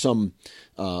or some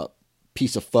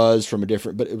piece of fuzz from a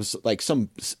different, but it was like some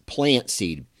plant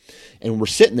seed. And we're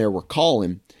sitting there, we're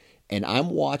calling, and I'm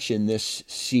watching this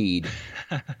seed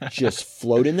just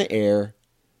float in the air.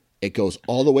 It goes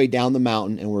all the way down the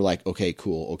mountain, and we're like, okay,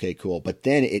 cool. But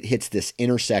then it hits this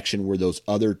intersection where those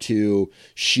other two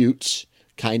chutes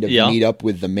kind of meet up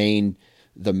with the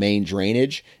main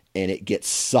drainage, and it gets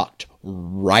sucked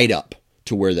right up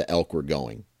to where the elk were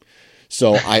going.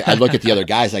 So I look at the other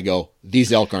guys, I go,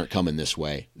 these elk aren't coming this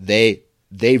way.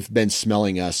 They've been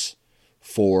smelling us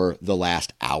for the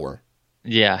last hour.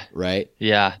 Yeah. Right?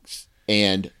 Yeah.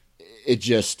 And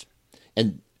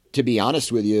and to be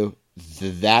honest with you,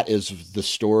 that is the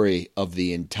story of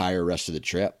the entire rest of the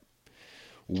trip.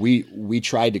 We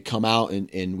tried to come out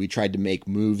and we tried to make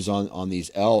moves on these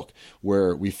elk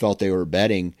where we felt they were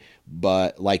bedding,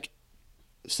 but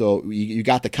so you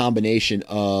got the combination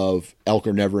of elk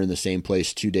are never in the same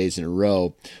place 2 days in a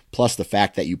row, plus the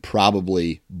fact that you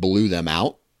probably blew them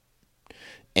out.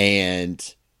 And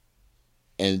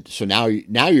so now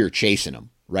you're chasing them,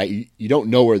 right? You don't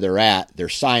know where they're at. They're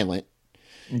silent.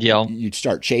 Yeah. You'd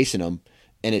start chasing them,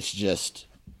 and it's just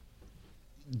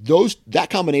that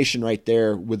combination right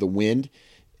there with the wind,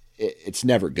 it's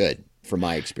never good from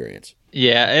my experience.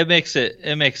 Yeah, it makes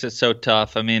it so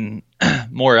tough. I mean,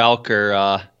 more elk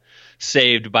are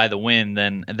saved by the wind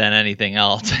than anything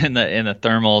else in the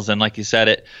thermals. And like you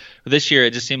said, this year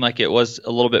it just seemed like it was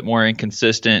a little bit more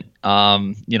inconsistent.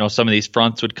 Some of these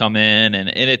fronts would come in, and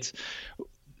it's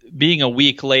being a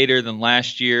week later than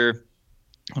last year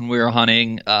when we were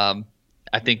hunting. I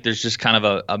think there's just kind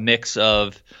of a mix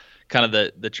of kind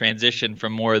of the transition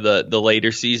from more the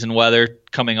later season weather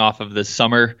coming off of the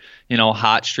summer,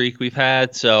 hot streak we've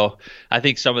had. So I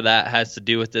think some of that has to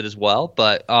do with it as well.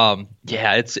 But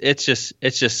it's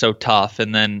just so tough.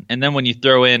 And then when you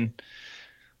throw in,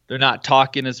 they're not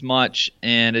talking as much,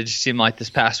 and it just seemed like this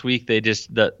past week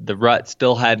the rut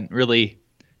still hadn't really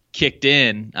kicked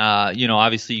in.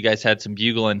 Obviously you guys had some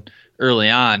bugling early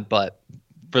on, but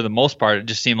for the most part, it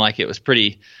just seemed like it was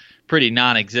pretty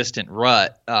non-existent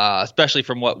rut, especially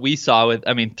from what we saw with,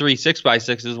 3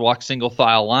 6x6s walk single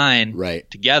file line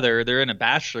right together. They're in a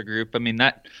bachelor group. I mean,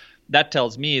 that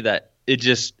tells me that it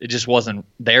just wasn't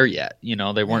there yet.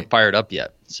 They weren't fired up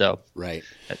yet. So, right.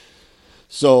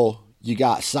 So you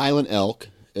got silent elk.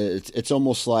 It's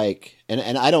almost like,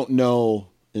 and I don't know,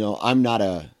 I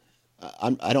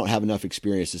don't have enough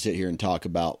experience to sit here and talk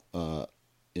about,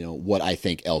 what I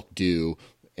think elk do.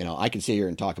 I can sit here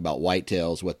and talk about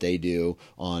whitetails, what they do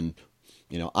on,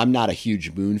 I'm not a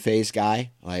huge moon phase guy.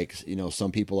 Like,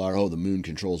 some people are, the moon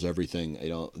controls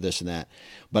everything, this and that.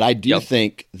 But I do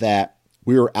think that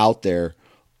we were out there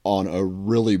on a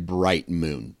really bright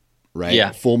moon, right?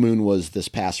 Yeah. Full moon was this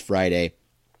past Friday,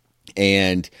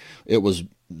 and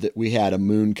we had a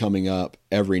moon coming up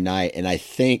every night. And I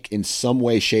think in some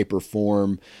way, shape, or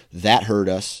form that hurt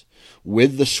us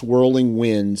with the swirling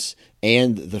winds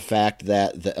and the fact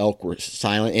that the elk were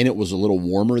silent, and it was a little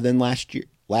warmer than last year.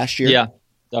 Yeah,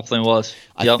 definitely was.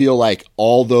 I feel like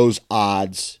all those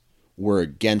odds were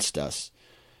against us,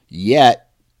 yet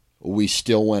we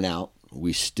still went out.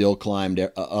 We still climbed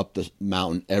up the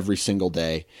mountain every single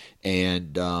day,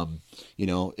 and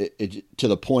it to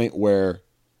the point where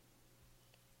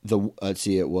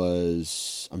it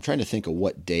was. I'm trying to think of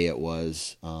what day it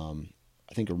was.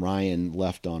 I think Ryan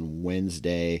left on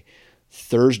Wednesday.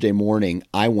 Thursday morning,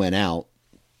 I went out,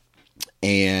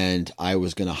 and I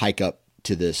was going to hike up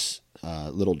to this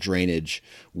little drainage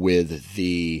with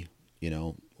these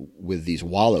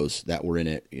wallows that were in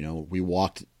it. We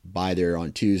walked by there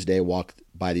on Tuesday, walked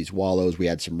by these wallows. We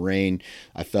had some rain.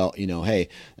 I felt, hey,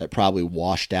 that probably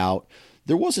washed out.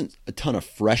 There wasn't a ton of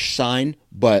fresh sign,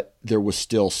 but there was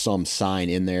still some sign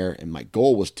in there. And my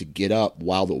goal was to get up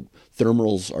while the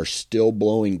thermals are still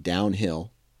blowing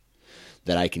downhill,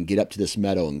 that I can get up to this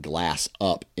meadow and glass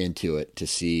up into it to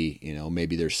see,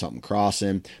 maybe there's something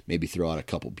crossing, maybe throw out a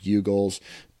couple bugles.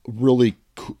 Really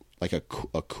like a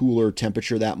cooler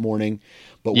temperature that morning.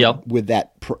 But with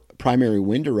that primary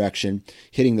wind direction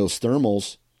hitting those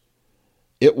thermals,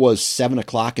 it was 7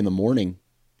 o'clock in the morning,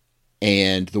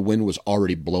 and the wind was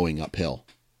already blowing uphill.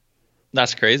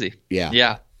 That's crazy. Yeah.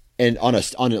 Yeah. And on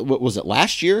what was it,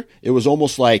 last year? It was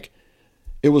almost like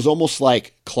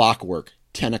clockwork,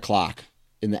 10 o'clock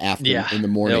in the afternoon, in the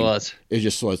morning. It was. It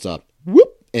just so it's up,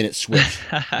 whoop, and it switched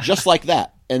just like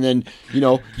that. And then,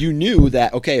 you knew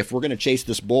that, okay, if we're going to chase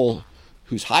this bull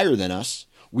who's higher than us,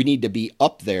 we need to be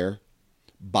up there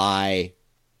by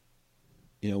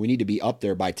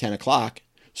 10 o'clock.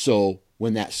 So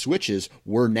when that switches,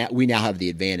 we now have the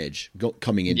advantage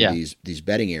coming into these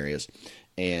bedding areas.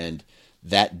 And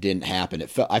that didn't happen.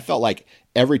 I felt like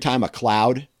every time a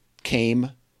cloud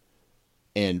came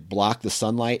and blocked the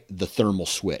sunlight, the thermal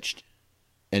switched.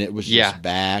 And it was just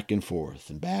back and forth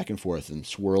and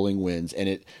swirling winds.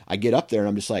 And I get up there and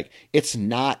I'm just like, it's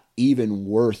not even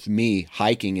worth me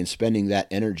hiking and spending that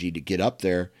energy to get up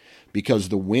there because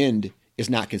the wind is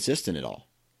not consistent at all.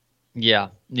 Yeah.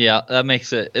 That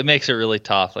makes it really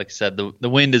tough. Like I said, the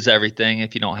wind is everything.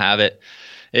 If you don't have it,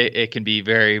 it can be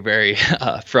very, very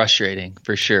frustrating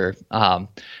for sure. And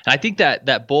I think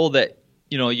that bull that,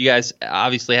 you guys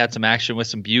obviously had some action with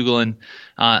some bugling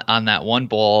on that one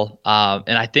bull.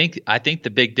 And I think the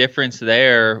big difference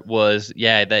there was,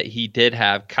 that he did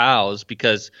have cows,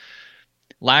 because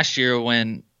last year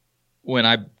when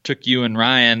I took you and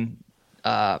Ryan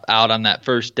out on that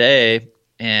first day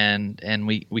and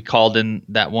we called in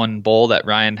that one bull that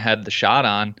Ryan had the shot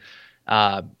on,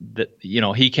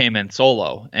 he came in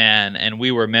solo and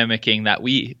we were mimicking that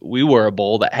we were a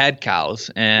bull that had cows.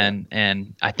 And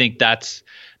I think that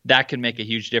can make a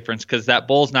huge difference, because that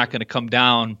bull's not going to come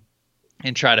down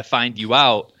and try to find you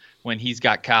out when he's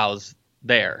got cows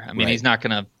there. I mean, he's not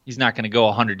going to go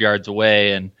 100 yards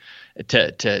away and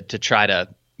to try to,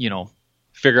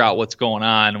 figure out what's going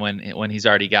on when he's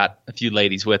already got a few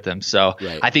ladies with him. So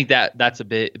I think that's a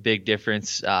big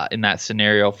difference in that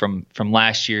scenario from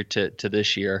last year to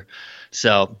this year.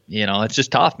 So, it's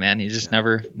just tough, man. You just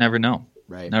never know.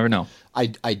 Right. Never know. I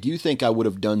do think I would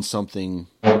have done something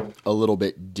a little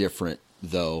bit different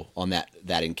though on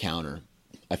that encounter.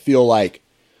 I feel like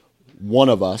one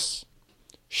of us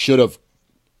should have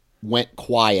went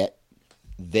quiet.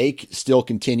 They still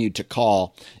continued to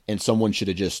call, and someone should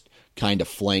have just kind of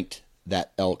flanked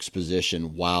that elk's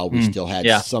position while we still had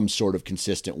some sort of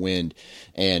consistent wind.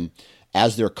 And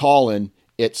as they're calling,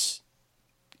 it's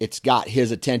got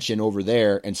his attention over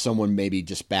there, and someone maybe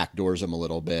just backdoors him a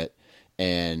little bit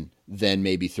and then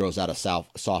maybe throws out a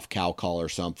soft cow call or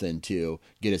something to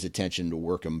get his attention to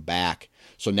work him back.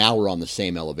 So now we're on the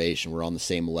same elevation. We're on the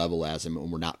same level as him,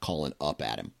 and we're not calling up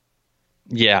at him.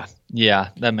 Yeah,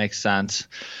 that makes sense.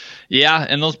 Yeah,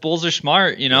 and those bulls are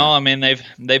smart, I mean,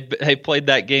 they've played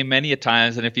that game many a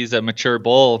times, and if he's a mature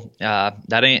bull,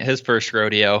 that ain't his first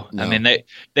rodeo. No. I mean,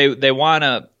 they want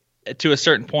to a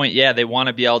certain point, they want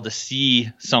to be able to see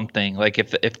something. Like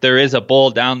if there is a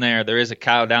bull down there is a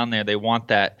cow down there, they want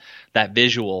that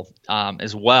visual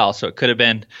as well. So it could have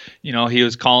been, he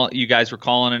was calling, you guys were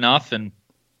calling enough, and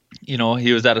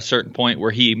he was at a certain point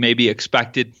where he maybe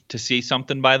expected to see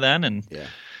something by then, and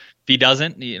if he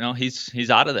doesn't, he's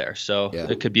out of there. So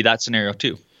it could be that scenario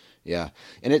too. Yeah,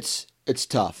 and it's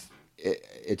tough.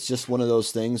 It's just one of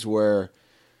those things where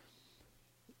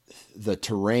the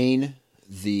terrain,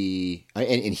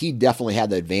 and he definitely had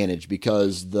the advantage,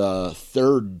 because the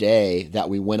third day that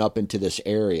we went up into this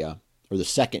area, or the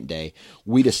second day,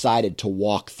 we decided to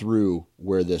walk through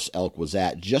where this elk was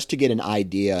at just to get an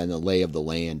idea and the lay of the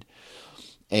land.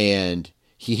 And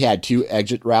he had 2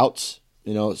 exit routes,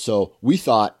 so we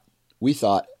thought,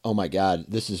 oh my God,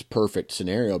 this is perfect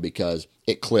scenario because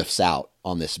it cliffs out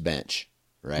on this bench,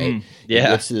 right? It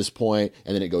gets to this point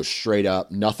and then it goes straight up.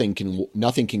 Nothing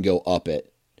can go up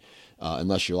it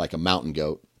unless you're like a mountain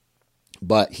goat.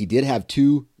 But he did have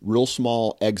 2 real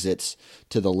small exits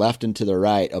to the left and to the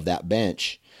right of that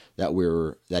bench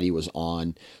that he was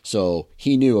on. So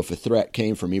he knew if a threat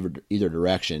came from either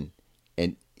direction,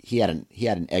 and he had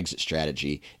an exit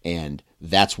strategy, and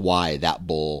that's why that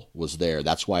bull was there.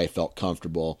 That's why he felt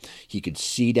comfortable. He could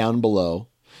see down below,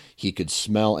 he could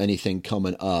smell anything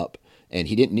coming up, and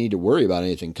he didn't need to worry about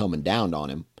anything coming down on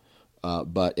him.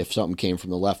 But if something came from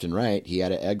the left and right, he had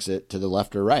to exit to the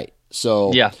left or right.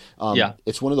 So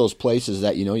it's one of those places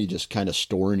that, you just kind of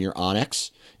store in your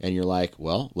Onyx, and you're like,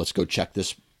 well, let's go check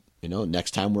this,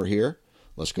 next time we're here,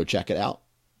 let's go check it out.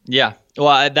 Yeah.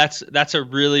 Well, that's a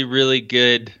really, really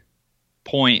good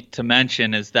point to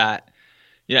mention, is that,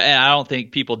 and I don't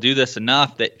think people do this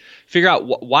enough, that figure out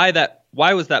why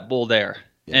was that bull there,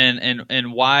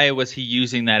 and why was he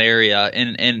using that area.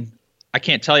 And I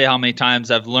can't tell you how many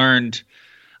times I've learned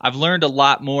a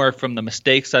lot more from the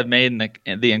mistakes I've made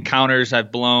and the encounters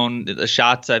I've blown, the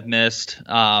shots I've missed,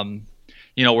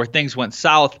 where things went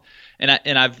south. And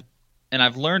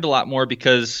I've learned a lot more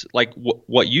because like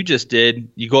what you just did,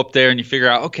 you go up there and you figure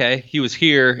out, okay, he was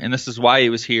here and this is why he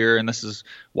was here and this is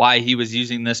why he was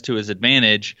using this to his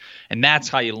advantage. And that's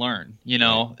how you learn,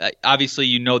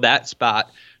 Obviously, that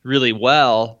spot really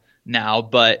well now,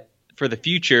 but for the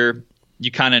future, you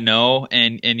kind of know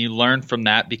and you learn from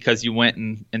that because you went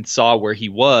and saw where he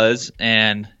was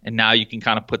and now you can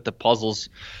kind of put the puzzle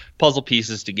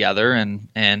pieces together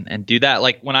and do that.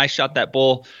 Like when I shot that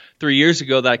bull 3 years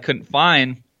ago that I couldn't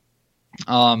find,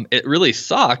 it really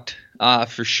sucked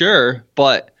for sure.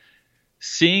 But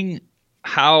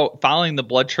following the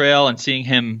blood trail and seeing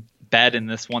him bed in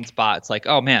this one spot, it's like,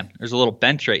 oh man, there's a little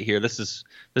bench right here. This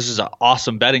is an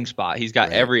awesome bedding spot. He's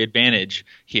got every advantage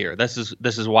here. This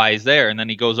is why he's there. And then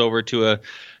he goes over to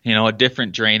a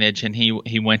different drainage and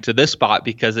he went to this spot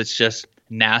because it's just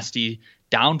nasty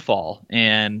downfall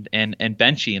and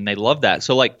benchy, and they love that.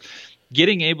 So like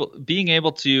being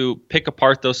able to pick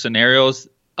apart those scenarios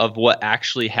of what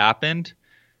actually happened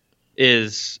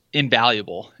is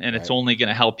invaluable, and it's only going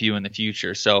to help you in the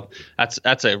future. So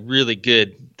that's a really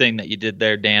good thing that you did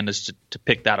there, Dan, is to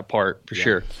pick that apart for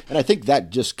sure. And I think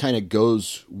that just kind of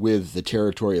goes with the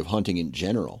territory of hunting in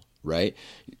general, right?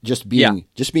 Just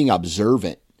being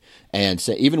observant and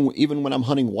say, even when I'm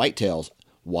hunting whitetails,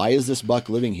 why is this buck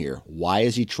living here? Why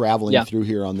is he traveling through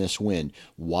here on this wind?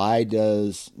 Why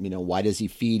does he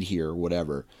feed here?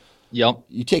 Whatever. Yep.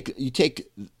 You take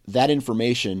that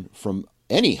information from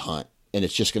any hunt, and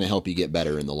it's just going to help you get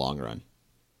better in the long run.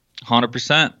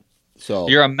 100%. So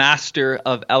you're a master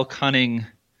of elk hunting.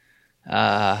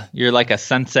 You're like a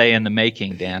sensei in the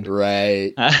making, Dan.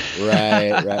 Right.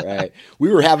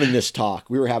 We were having this talk.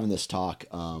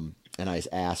 And I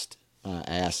asked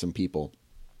some people.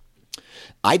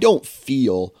 I don't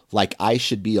feel like I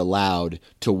should be allowed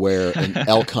to wear an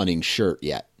elk hunting shirt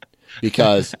yet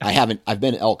because I've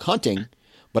been elk hunting,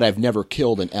 but I've never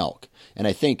killed an elk. And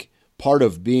I think part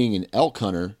of being an elk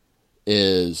hunter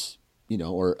is,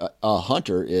 or a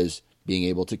hunter is being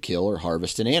able to kill or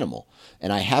harvest an animal.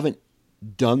 And I haven't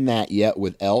done that yet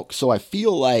with elk. So I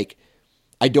feel like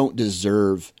I don't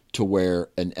deserve to wear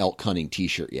an elk hunting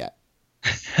t-shirt yet.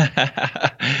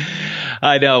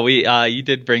 I know you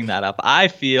did bring that up. I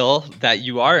feel that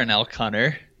you are an elk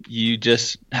hunter. You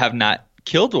just have not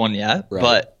killed one yet,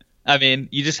 but I mean,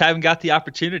 you just haven't got the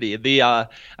opportunity.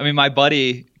 My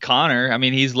buddy Connor,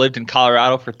 he's lived in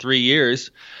Colorado for 3 years.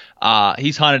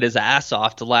 He's hunted his ass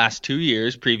off the last 2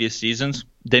 years, previous seasons,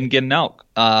 didn't get an elk.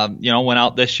 Went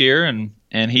out this year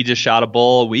and he just shot a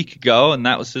bull a week ago, and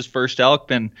that was his first elk.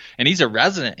 And he's a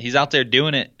resident. He's out there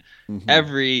doing it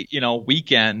every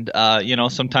weekend.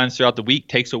 Sometimes throughout the week,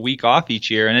 takes a week off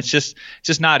each year, and it's just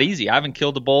not easy. I haven't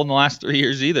killed a bull in the last 3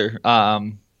 years either.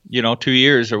 2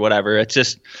 years or whatever.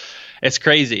 It's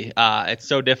crazy. It's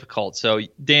so difficult. So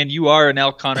Dan, you are an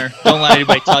elk hunter. Don't let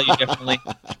anybody tell you differently.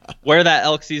 Wear that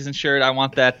elk season shirt. I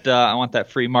want that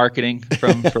free marketing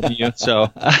from you. So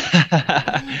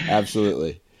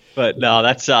absolutely. But no,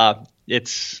 that's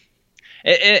it's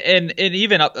and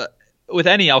even with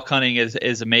any elk hunting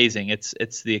is amazing.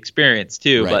 It's the experience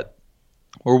too. Right. But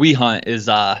where we hunt is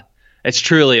it's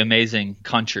truly amazing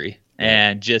country,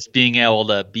 and just being able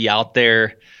to be out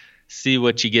there, see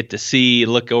what you get to see,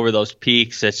 look over those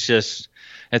peaks. It's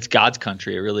God's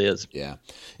country. It really is. Yeah.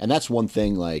 And that's one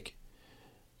thing, like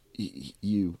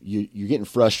you're getting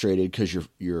frustrated because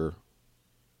you're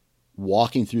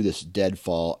walking through this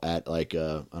deadfall at like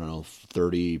a,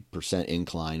 30%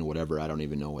 incline, whatever. I don't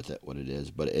even know what it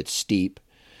is, but it's steep.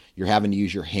 You're having to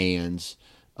use your hands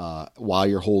while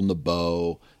you're holding the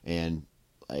bow, and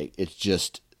like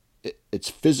it's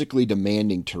physically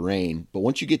demanding terrain. But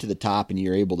once you get to the top and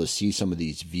you're able to see some of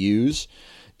these views,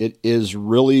 it is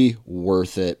really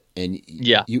worth it. And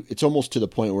it's almost to the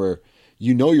point where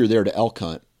you're there to elk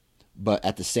hunt, but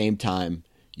at the same time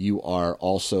you are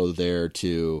also there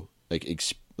to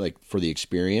like for the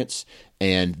experience,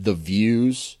 and the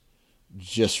views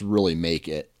just really make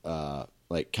it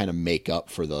kind of make up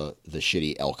for the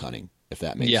shitty elk hunting, if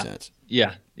that makes sense.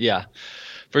 Yeah,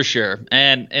 for sure.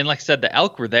 And like I said, the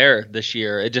elk were there this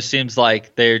year. It just seems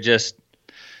like they're just,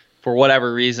 for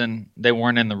whatever reason, they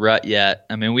weren't in the rut yet.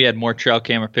 We had more trail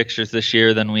camera pictures this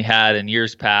year than we had in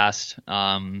years past.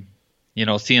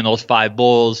 Seeing those 5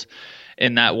 bulls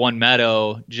in that one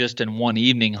meadow just in one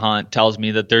evening hunt tells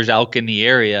me that there's elk in the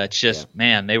area. It's just,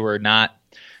 man, they were not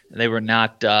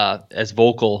as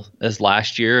vocal as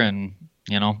last year, and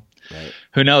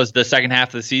who knows? The second half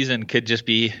of the season could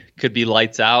be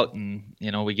lights out, and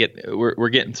we're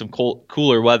getting some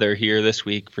cooler weather here this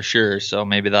week for sure. So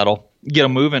maybe that'll get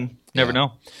them moving. Never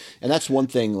know. And that's one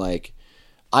thing. Like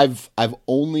I've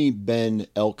only been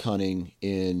elk hunting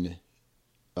in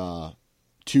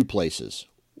two places,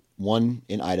 one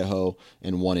in Idaho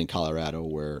and one in Colorado,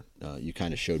 where you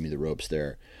kind of showed me the ropes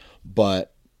there.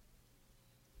 But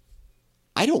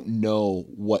I don't know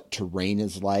what terrain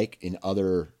is like in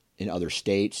other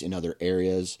states, in other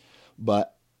areas,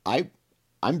 but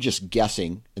I'm just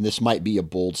guessing, and this might be a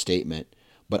bold statement,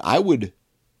 but I would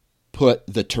put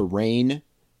the terrain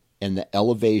and the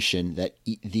elevation that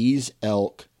these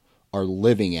elk are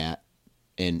living at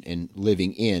and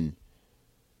living in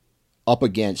up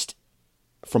against,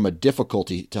 from a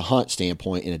difficulty to hunt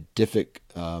standpoint, and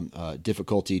a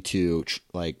difficulty to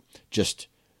like just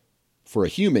for a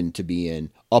human to be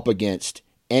in, up against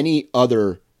any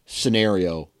other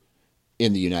scenario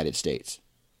in the United States,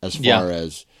 as far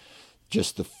as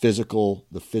just the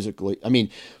physically. I mean,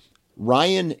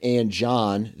 Ryan and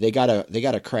John, they got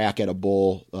a crack at a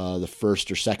bull the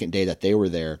first or second day that they were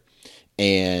there,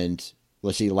 and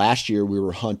let's see, last year we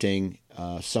were hunting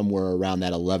somewhere around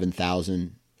that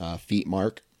 11,000 feet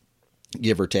mark,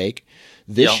 give or take.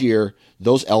 This year,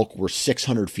 those elk were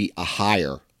 600 feet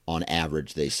higher on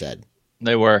average, they said.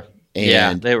 They were.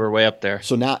 And they were way up there.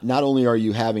 So not only are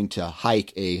you having to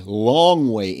hike a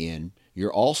long way in,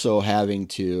 you're also having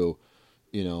to,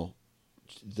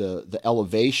 the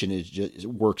elevation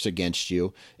works against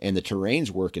you, and the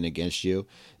terrain's working against you.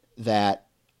 That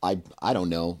I don't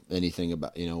know anything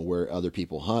about where other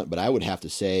people hunt, but I would have to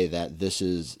say that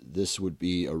this would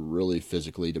be a really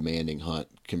physically demanding hunt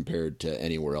compared to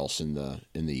anywhere else in the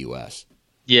U.S.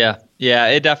 Yeah,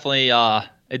 it definitely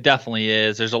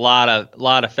is. There's a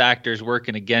lot of factors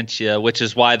working against you, which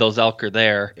is why those elk are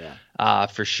there. Yeah.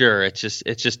 For sure. It's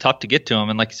just tough to get to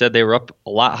them, and like you said, they were up a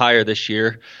lot higher this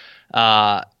year.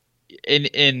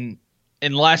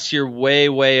 In last year,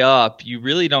 way up, you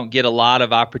really don't get a lot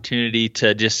of opportunity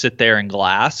to just sit there and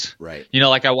glass. Right.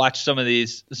 Like I watched some of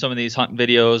these hunting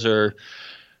videos, or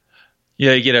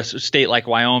you get a state like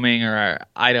Wyoming or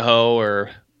Idaho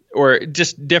or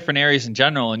just different areas in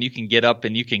general, and you can get up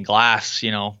and you can glass,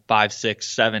 5, 6,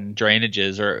 7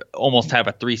 drainages, or almost have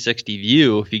a 360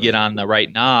 view if you get on the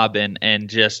right knob and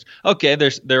just, okay,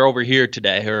 they're over here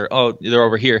today, or they're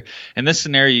over here. In this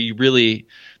scenario, you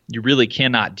really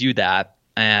cannot do that,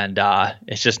 and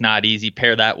it's just not easy.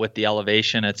 Pair that with the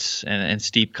elevation, it's and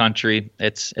steep country,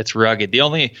 it's rugged. The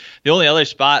only other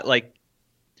spot, like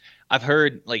I've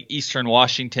heard, like Eastern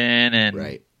Washington and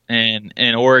right.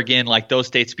 and Oregon, like those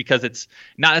states, because it's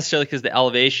not necessarily because the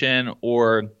elevation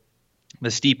or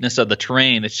the steepness of the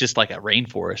terrain, it's just like a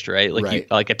rainforest, right? Like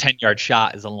right. Like a 10-yard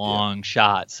shot is a long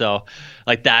shot, so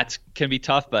like that can be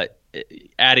tough. But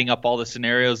adding up all the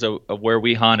scenarios of where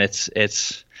we hunt,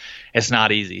 it's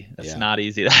not easy. It's not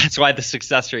easy. That's why the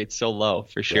success rate's so low,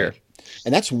 for sure. Right.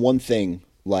 And that's one thing.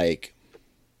 Like,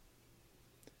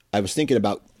 I was thinking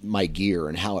about my gear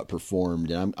and how it performed,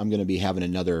 and I'm going to be having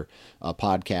another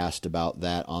podcast about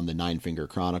that on the Nine Finger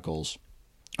Chronicles,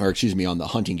 or excuse me, on the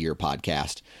Hunting Gear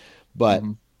podcast. But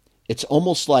it's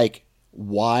almost like,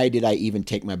 why did I even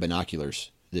take my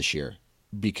binoculars this year?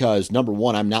 Because number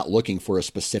one, I'm not looking for a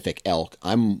specific elk.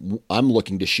 I'm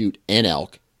looking to shoot an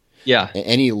elk. Yeah.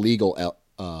 Any legal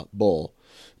bull.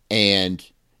 And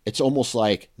it's almost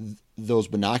like those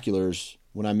binoculars,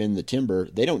 when I'm in the timber,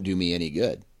 they don't do me any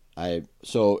good. I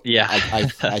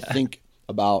think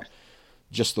about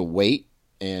just the weight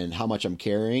and how much I'm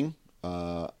carrying.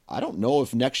 I don't know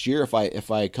if next year,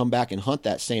 if I come back and hunt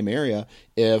that same area,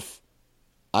 if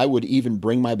I would even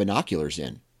bring my binoculars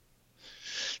in.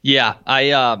 Yeah,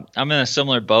 I'm in a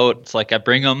similar boat. It's like I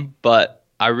bring them, but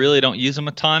I really don't use them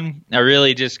a ton. I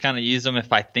really just kind of use them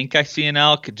if I think I see an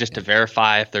elk, just to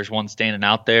verify if there's one standing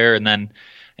out there. And then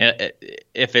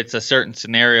if it's a certain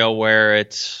scenario where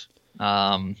it's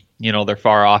they're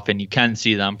far off and you can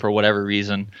see them for whatever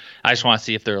reason, I just want to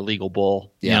see if they're a legal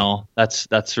bull. Yeah.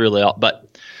 That's really all.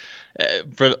 But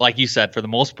for, like you said, for the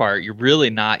most part, you're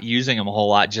really not using them a whole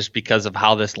lot, just because of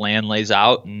how this land lays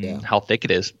out and how thick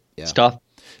it is. Yeah. It's tough.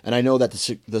 And I know that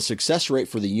the success rate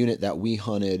for the unit that we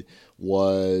hunted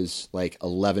was like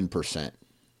 11%.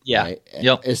 Yeah. Right?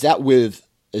 Yep. Is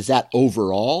that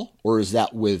overall, or is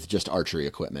that with just archery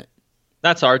equipment?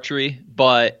 That's archery,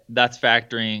 but that's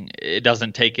factoring. It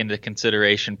doesn't take into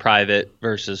consideration private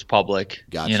versus public.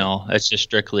 Gotcha. It's just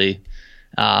strictly,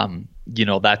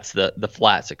 that's the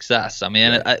flat success. I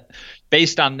mean,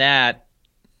 based on that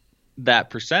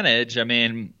percentage, I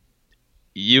mean,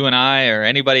 you and I or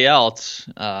anybody else,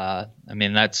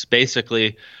 that's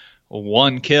basically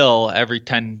one kill every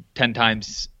 10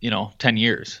 times, 10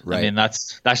 years. Right. I mean,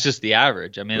 that's just the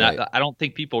average. I mean, right. I don't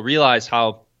think people realize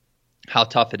how how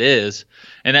tough it is,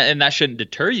 and that shouldn't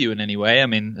deter you in any way. I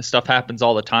mean, this stuff happens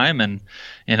all the time, and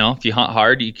if you hunt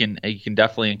hard, you can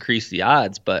definitely increase the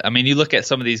odds. But I mean, you look at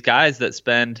some of these guys that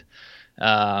spend,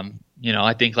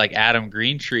 I think like Adam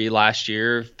Greentree last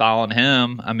year, following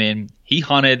him. I mean, he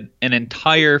hunted an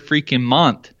entire freaking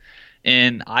month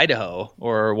in Idaho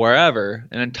or wherever,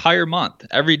 an entire month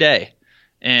every day,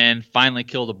 and finally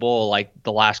killed a bull like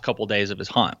the last couple days of his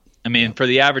hunt. I mean, for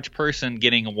the average person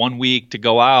getting 1 week to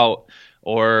go out,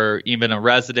 or even a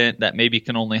resident that maybe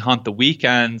can only hunt the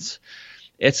weekends,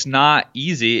 it's not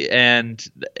easy, and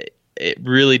it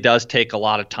really does take a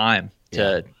lot of time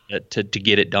to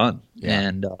get it done,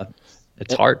 and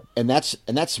it's hard. And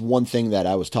that's one thing that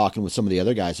I was talking with some of the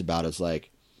other guys about is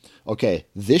like, okay,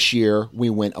 this year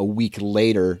we went a week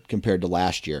later compared to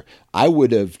last year. I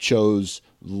would have chose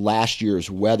last year's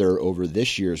weather over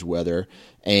this year's weather,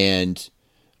 and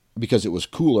because it was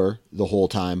cooler the whole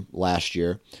time last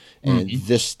year. And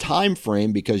this time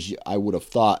frame, because I would have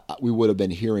thought we would have been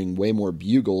hearing way more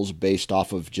bugles based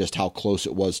off of just how close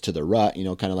it was to the rut,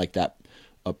 kind of like that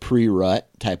a pre-rut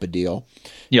type of deal.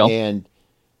 Yep. And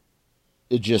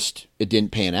it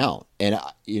didn't pan out. And,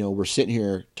 we're sitting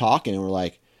here talking and we're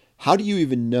like, how do you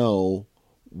even know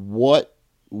what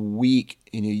week?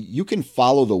 You can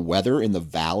follow the weather in the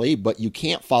valley, but you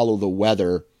can't follow the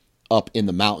weather up in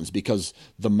the mountains, because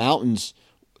the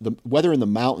weather in the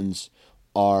mountains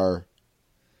are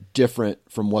different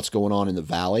from what's going on in the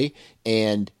valley.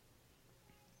 And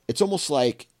it's almost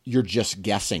like you're just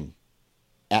guessing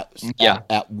at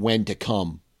when to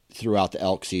come throughout the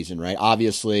elk season, right?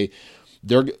 Obviously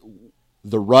the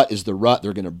rut is the rut.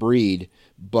 They're going to breed,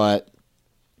 but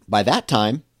by that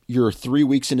time you're 3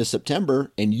 weeks into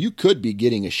September and you could be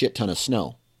getting a shit ton of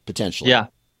snow potentially.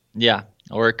 Yeah.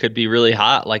 Or it could be really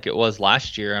hot like it was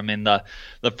last year. I mean, the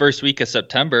first week of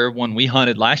September when we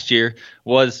hunted last year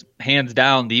was hands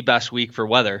down the best week for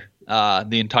weather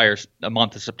the entire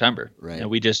month of September. Right. And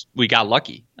we got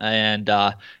lucky, and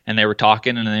they were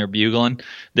talking and they were bugling.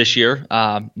 This year,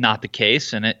 not the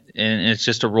case, and it's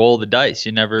just a roll of the dice.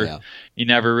 You never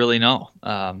really know.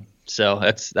 So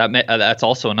that's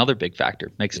also another big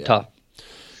factor. Makes it tough.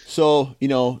 So,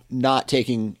 not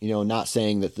saying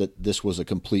that this was a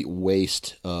complete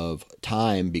waste of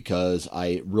time, because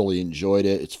I really enjoyed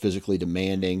it. It's physically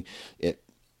demanding.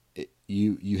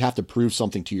 You have to prove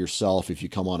something to yourself if you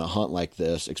come on a hunt like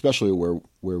this, especially where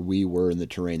we were in the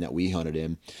terrain that we hunted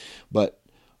in. But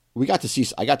I got to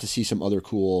see some other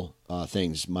cool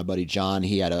things. My buddy John,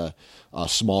 he had a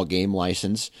small game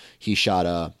license. He shot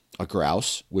a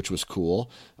grouse, which was cool.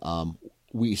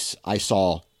 I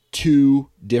saw 2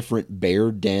 different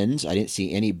bear dens. I didn't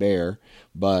see any bear,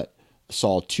 but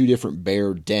saw 2 different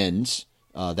bear dens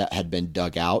that had been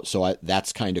dug out. So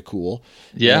that's kind of cool.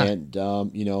 Yeah. And,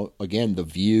 again, the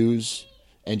views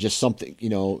and just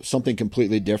something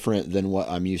completely different than what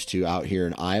I'm used to out here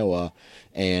in Iowa.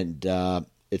 And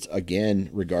it's, again,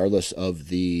 regardless of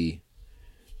the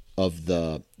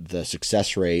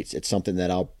success rates, it's something that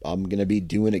I'm going to be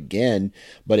doing again,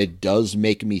 but it does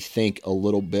make me think a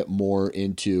little bit more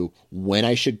into when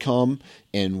I should come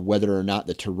and whether or not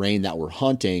the terrain that we're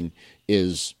hunting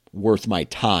is worth my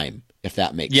time, if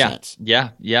that makes sense.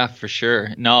 Yeah, for sure.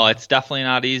 No, it's definitely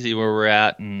not easy where we're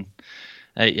at. And,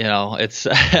 it's,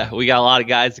 we got a lot of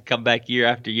guys that come back year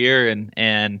after year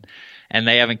and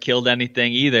they haven't killed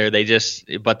anything either.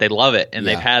 But they love it, and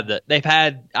they've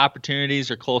had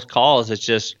opportunities or close calls. It's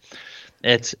just,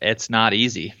 it's not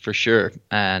easy for sure.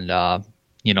 And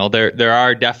there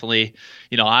are definitely,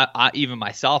 I even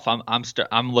myself,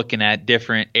 I'm looking at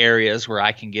different areas where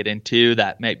I can get into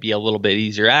that might be a little bit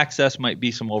easier access, might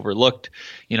be some overlooked,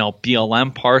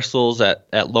 BLM parcels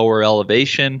at lower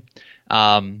elevation.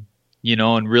 And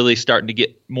really starting to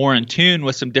get more in tune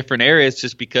with some different areas,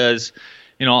 just because.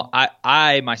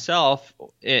 I myself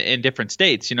in different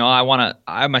states,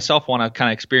 I myself want to kind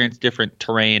of experience different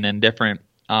terrain and different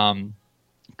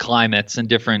climates and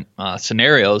different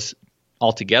scenarios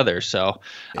altogether. So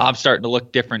I'm starting to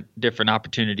look different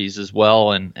opportunities as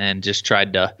well, and just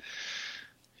tried to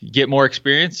get more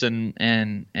experience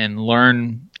and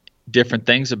learn different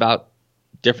things about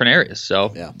different areas.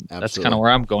 So that's kind of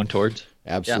where I'm going towards.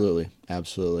 Absolutely.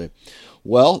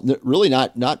 Well, really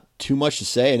not too much to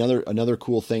say. Another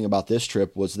cool thing about this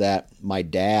trip was that my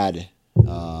dad,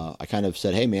 I kind of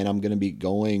said, hey man, I'm going to be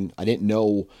going. I didn't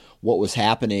know what was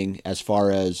happening as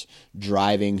far as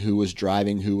driving, who was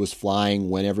flying,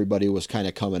 when everybody was kind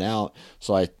of coming out.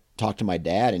 So I talked to my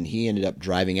dad, and he ended up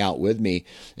driving out with me,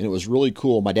 and it was really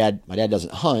cool. My dad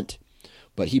doesn't hunt,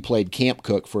 but he played camp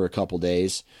cook for a couple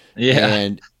days. Yeah.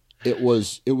 And it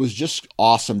was just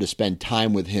awesome to spend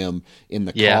time with him in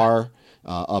the Yeah. car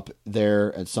up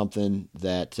there at something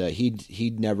that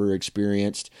he'd never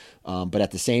experienced. But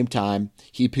at the same time,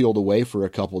 he peeled away for a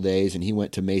couple days and he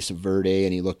went to Mesa Verde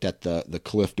and he looked at the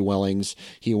cliff dwellings.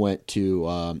 He went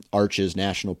to Arches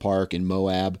National Park in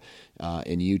Moab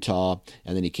in Utah,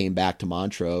 and then he came back to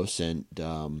Montrose, and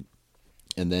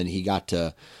then he got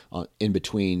to in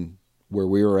between where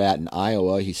we were at in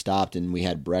Iowa. He stopped and we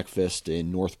had breakfast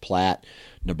in North Platte,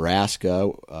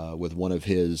 Nebraska, with one of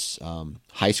his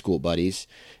high school buddies,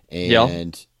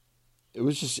 and it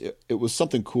was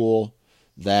something cool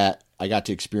that I got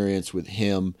to experience with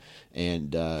him,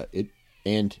 and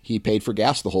he paid for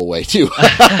gas the whole way too.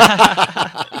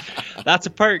 That's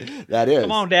a perk. That is.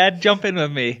 Come on, Dad, jump in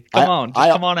with me. Come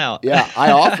on out. Yeah,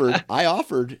 I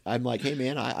offered. I'm like, hey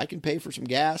man, I can pay for some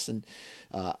gas, and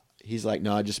he's like,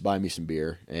 no, just buy me some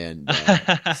beer, and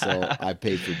so I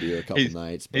paid for beer a couple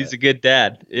nights. But he's a good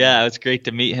dad. Yeah, it's great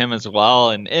to meet him as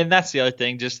well, and that's the other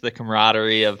thing, just the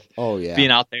camaraderie of being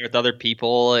out there with other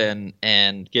people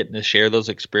and getting to share those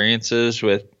experiences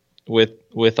with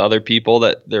other people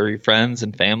that they're your friends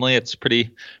and family. It's pretty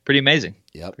amazing.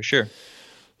 Yep, for sure.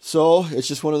 So it's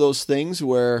just one of those things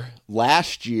where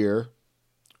last year,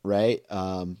 right?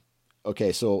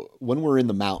 Okay, so when we're in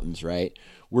the mountains, right,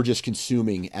 we're just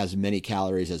consuming as many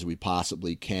calories as we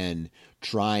possibly can,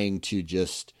 trying to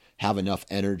just have enough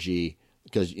energy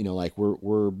because, like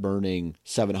we're burning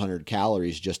 700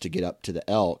 calories just to get up to the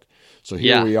elk. So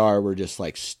here we are, we're just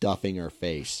like stuffing our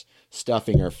face,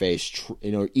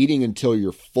 eating until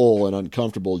you're full and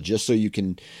uncomfortable just so you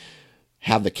can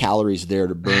have the calories there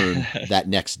to burn that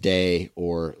next day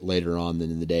or later on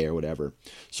in the day or whatever.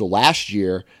 So last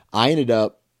year I ended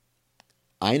up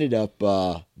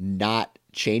not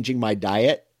changing my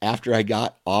diet after I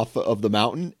got off of the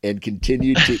mountain and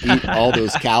continued to eat all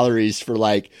those calories for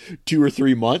like 2 or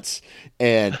 3 months,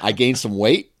 and I gained some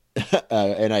weight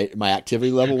and my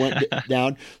activity level went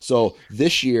down. So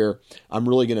this year I'm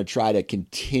really going to try to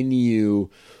continue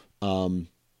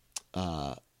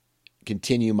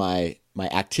my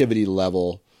activity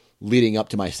level leading up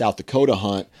to my South Dakota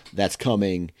hunt that's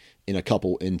coming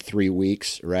in 3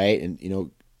 weeks, right?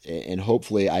 And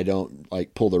hopefully I don't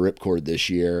like pull the ripcord this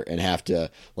year and have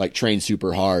to like train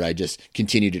super hard. I just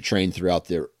continue to train throughout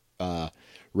the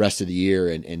rest of the year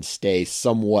and stay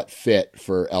somewhat fit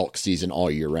for elk season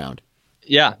all year round.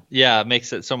 Yeah. It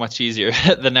makes it so much easier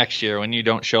the next year when you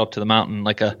don't show up to the mountain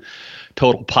like a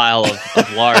total pile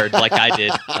of lard like I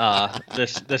did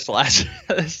this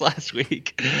last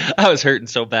week. I was hurting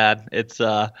so bad. It's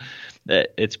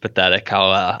pathetic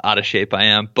how out of shape I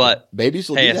am. But babies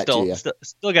will do that to you.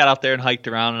 Still got out there and hiked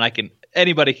around, and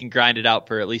anybody can grind it out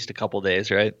for at least a couple days,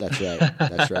 right? That's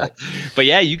right. But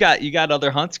yeah, you got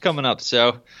other hunts coming up.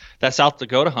 So that South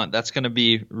Dakota hunt, that's going to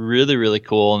be really, really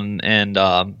cool, and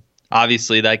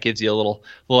obviously that gives you a little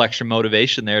extra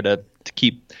motivation there to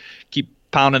keep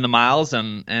pounding the miles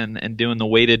and doing the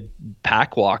weighted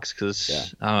pack walks,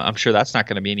 because I'm sure that's not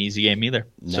going to be an easy game either.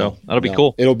 No, so that'll be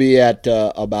cool. It'll be at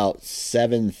about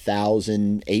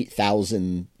 7,000,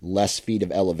 8,000 less feet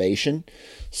of elevation.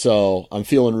 So I'm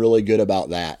feeling really good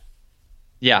about that.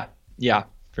 Yeah,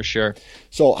 for sure.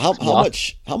 So how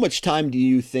much time do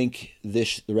you think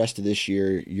the rest of this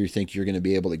year you think you're going to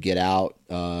be able to get out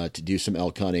to do some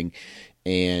elk hunting?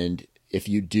 And if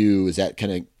you do, is that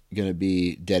kind of going to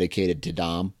be dedicated to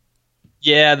Dom?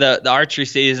 Yeah, the archery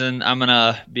season, I'm going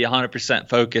to be 100%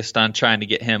 focused on trying to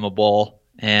get him a bull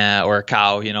or a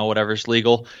cow, whatever's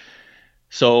legal.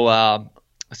 So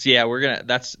yeah,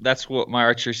 that's what my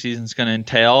archery season's going to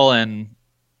entail, and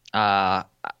I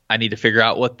need to figure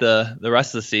out what the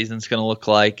rest of the season's going to look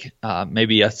like.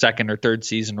 Maybe a second or third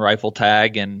season rifle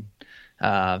tag, and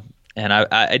I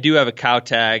do have a cow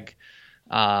tag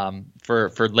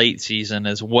for late season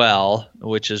as well,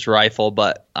 which is rifle.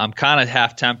 But I'm kind of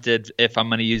half tempted, if I'm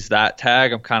going to use that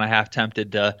tag, I'm kind of half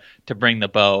tempted to bring the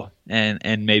bow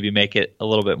and maybe make it a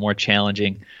little bit more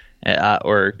challenging,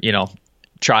 or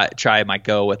try my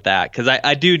go with that, because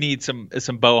I do need some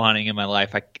bow hunting in my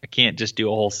life. I can't just do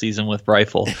a whole season with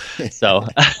rifle, so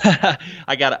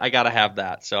I gotta have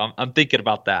that. So I'm thinking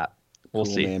about that. We'll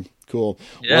see. Man. Cool.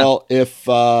 Yeah. Well, if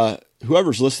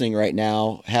whoever's listening right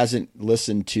now hasn't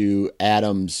listened to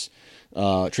Adam's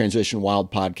Transition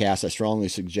Wild podcast, I strongly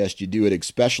suggest you do it,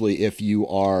 especially if you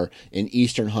are an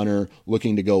Eastern hunter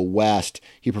looking to go west.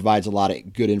 He provides a lot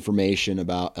of good information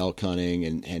about elk hunting,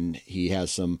 and he has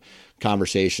some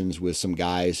conversations with some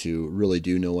guys who really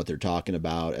do know what they're talking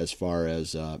about as far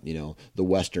as the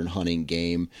Western hunting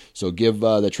game. So give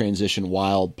the Transition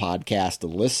Wild podcast a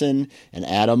listen. And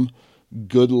Adam,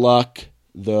 good luck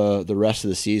the rest of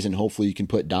the season. Hopefully you can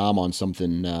put Dom on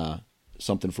something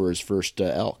for his first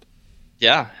elk.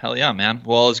 Yeah, hell yeah, man.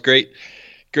 Well, it's great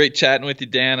chatting with you,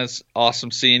 Dan. It's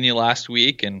awesome seeing you last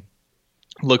week, and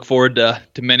look forward to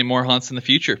many more hunts in the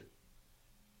future.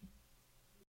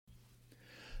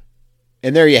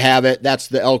 And there you have it. That's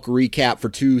the elk recap for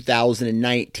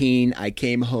 2019. I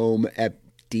came home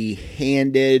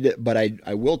empty-handed, but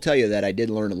I will tell you that I did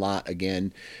learn a lot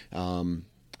again.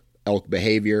 Elk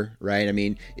behavior, right? I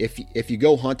mean, if you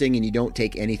go hunting and you don't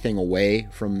take anything away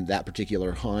from that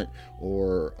particular hunt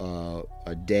or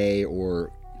a day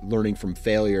or learning from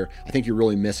failure, I think you're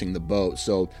really missing the boat.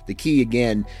 So the key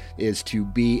again is to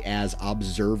be as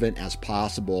observant as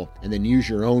possible and then use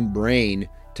your own brain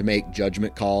to make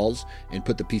judgment calls and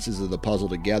put the pieces of the puzzle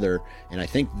together. And I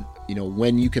think,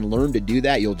 when you can learn to do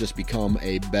that, you'll just become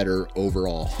a better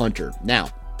overall hunter. Now,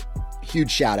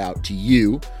 huge shout out to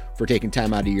you for taking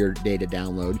time out of your day to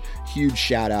download. Huge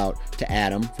shout out to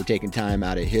Adam for taking time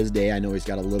out of his day. I know he's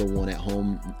got a little one at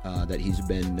home that he's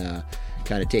been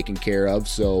kind of taken care of.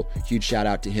 So huge shout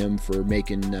out to him for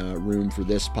making room for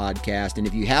this podcast. And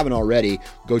if you haven't already,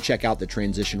 go check out the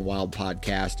Transition Wild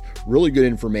podcast. Really good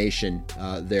information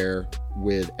there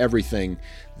with everything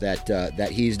that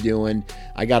he's doing.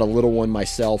 I got a little one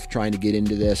myself trying to get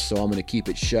into this, so I'm going to keep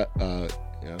it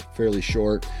fairly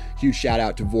short. Huge shout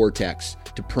out to Vortex,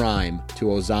 to Prime, to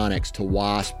Ozonics, to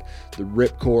Wasp, the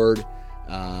Ripcord,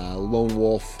 Lone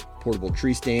Wolf portable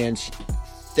tree stands.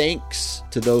 Thanks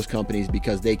to those companies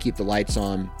because they keep the lights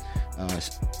on,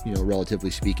 relatively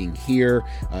speaking here.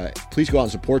 Please go out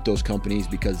and support those companies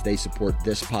because they support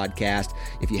this podcast.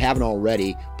 If you haven't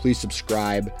already, please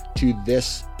subscribe to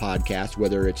this podcast,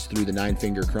 whether it's through the Nine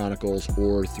Finger Chronicles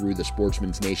or through the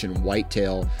Sportsman's Nation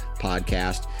Whitetail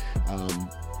podcast.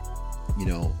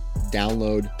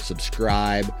 Download,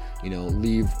 subscribe,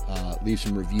 leave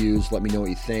some reviews. Let me know what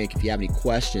you think. If you have any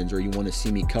questions or you want to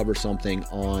see me cover something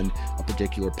on a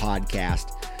particular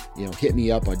podcast, hit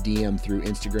me up on DM through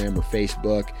Instagram or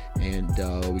Facebook, and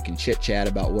we can chit chat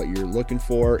about what you're looking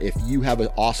for. If you have an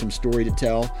awesome story to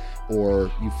tell,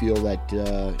 or you feel that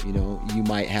you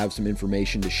might have some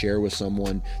information to share with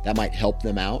someone that might help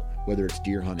them out, whether it's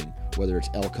deer hunting, whether it's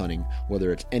elk hunting,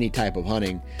 whether it's any type of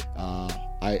hunting,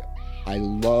 I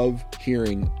love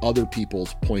hearing other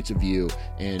people's points of view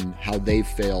and how they've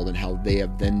failed and how they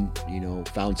have then,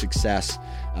 found success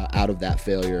out of that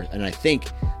failure. And I think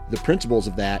the principles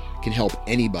of that can help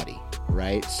anybody,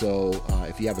 right? So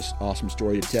if you have an awesome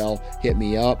story to tell, hit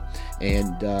me up.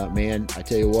 And man, I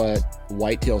tell you what,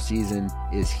 whitetail season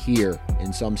is here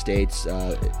in some states,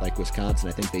 like Wisconsin.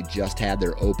 I think they just had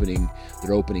their opening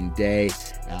day.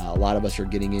 A lot of us are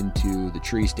getting into the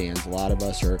tree stands. A lot of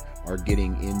us are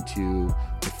getting into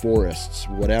the forests,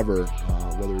 whatever,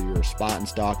 whether you're a spot and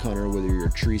stalk hunter, whether you're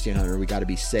a tree stand hunter, we got to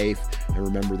be safe and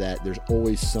remember that there's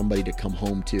always somebody to come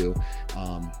home to.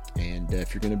 And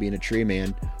if you're going to be in a tree,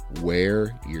 man,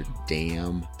 wear your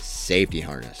damn safety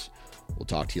harness. We'll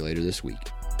talk to you later this week.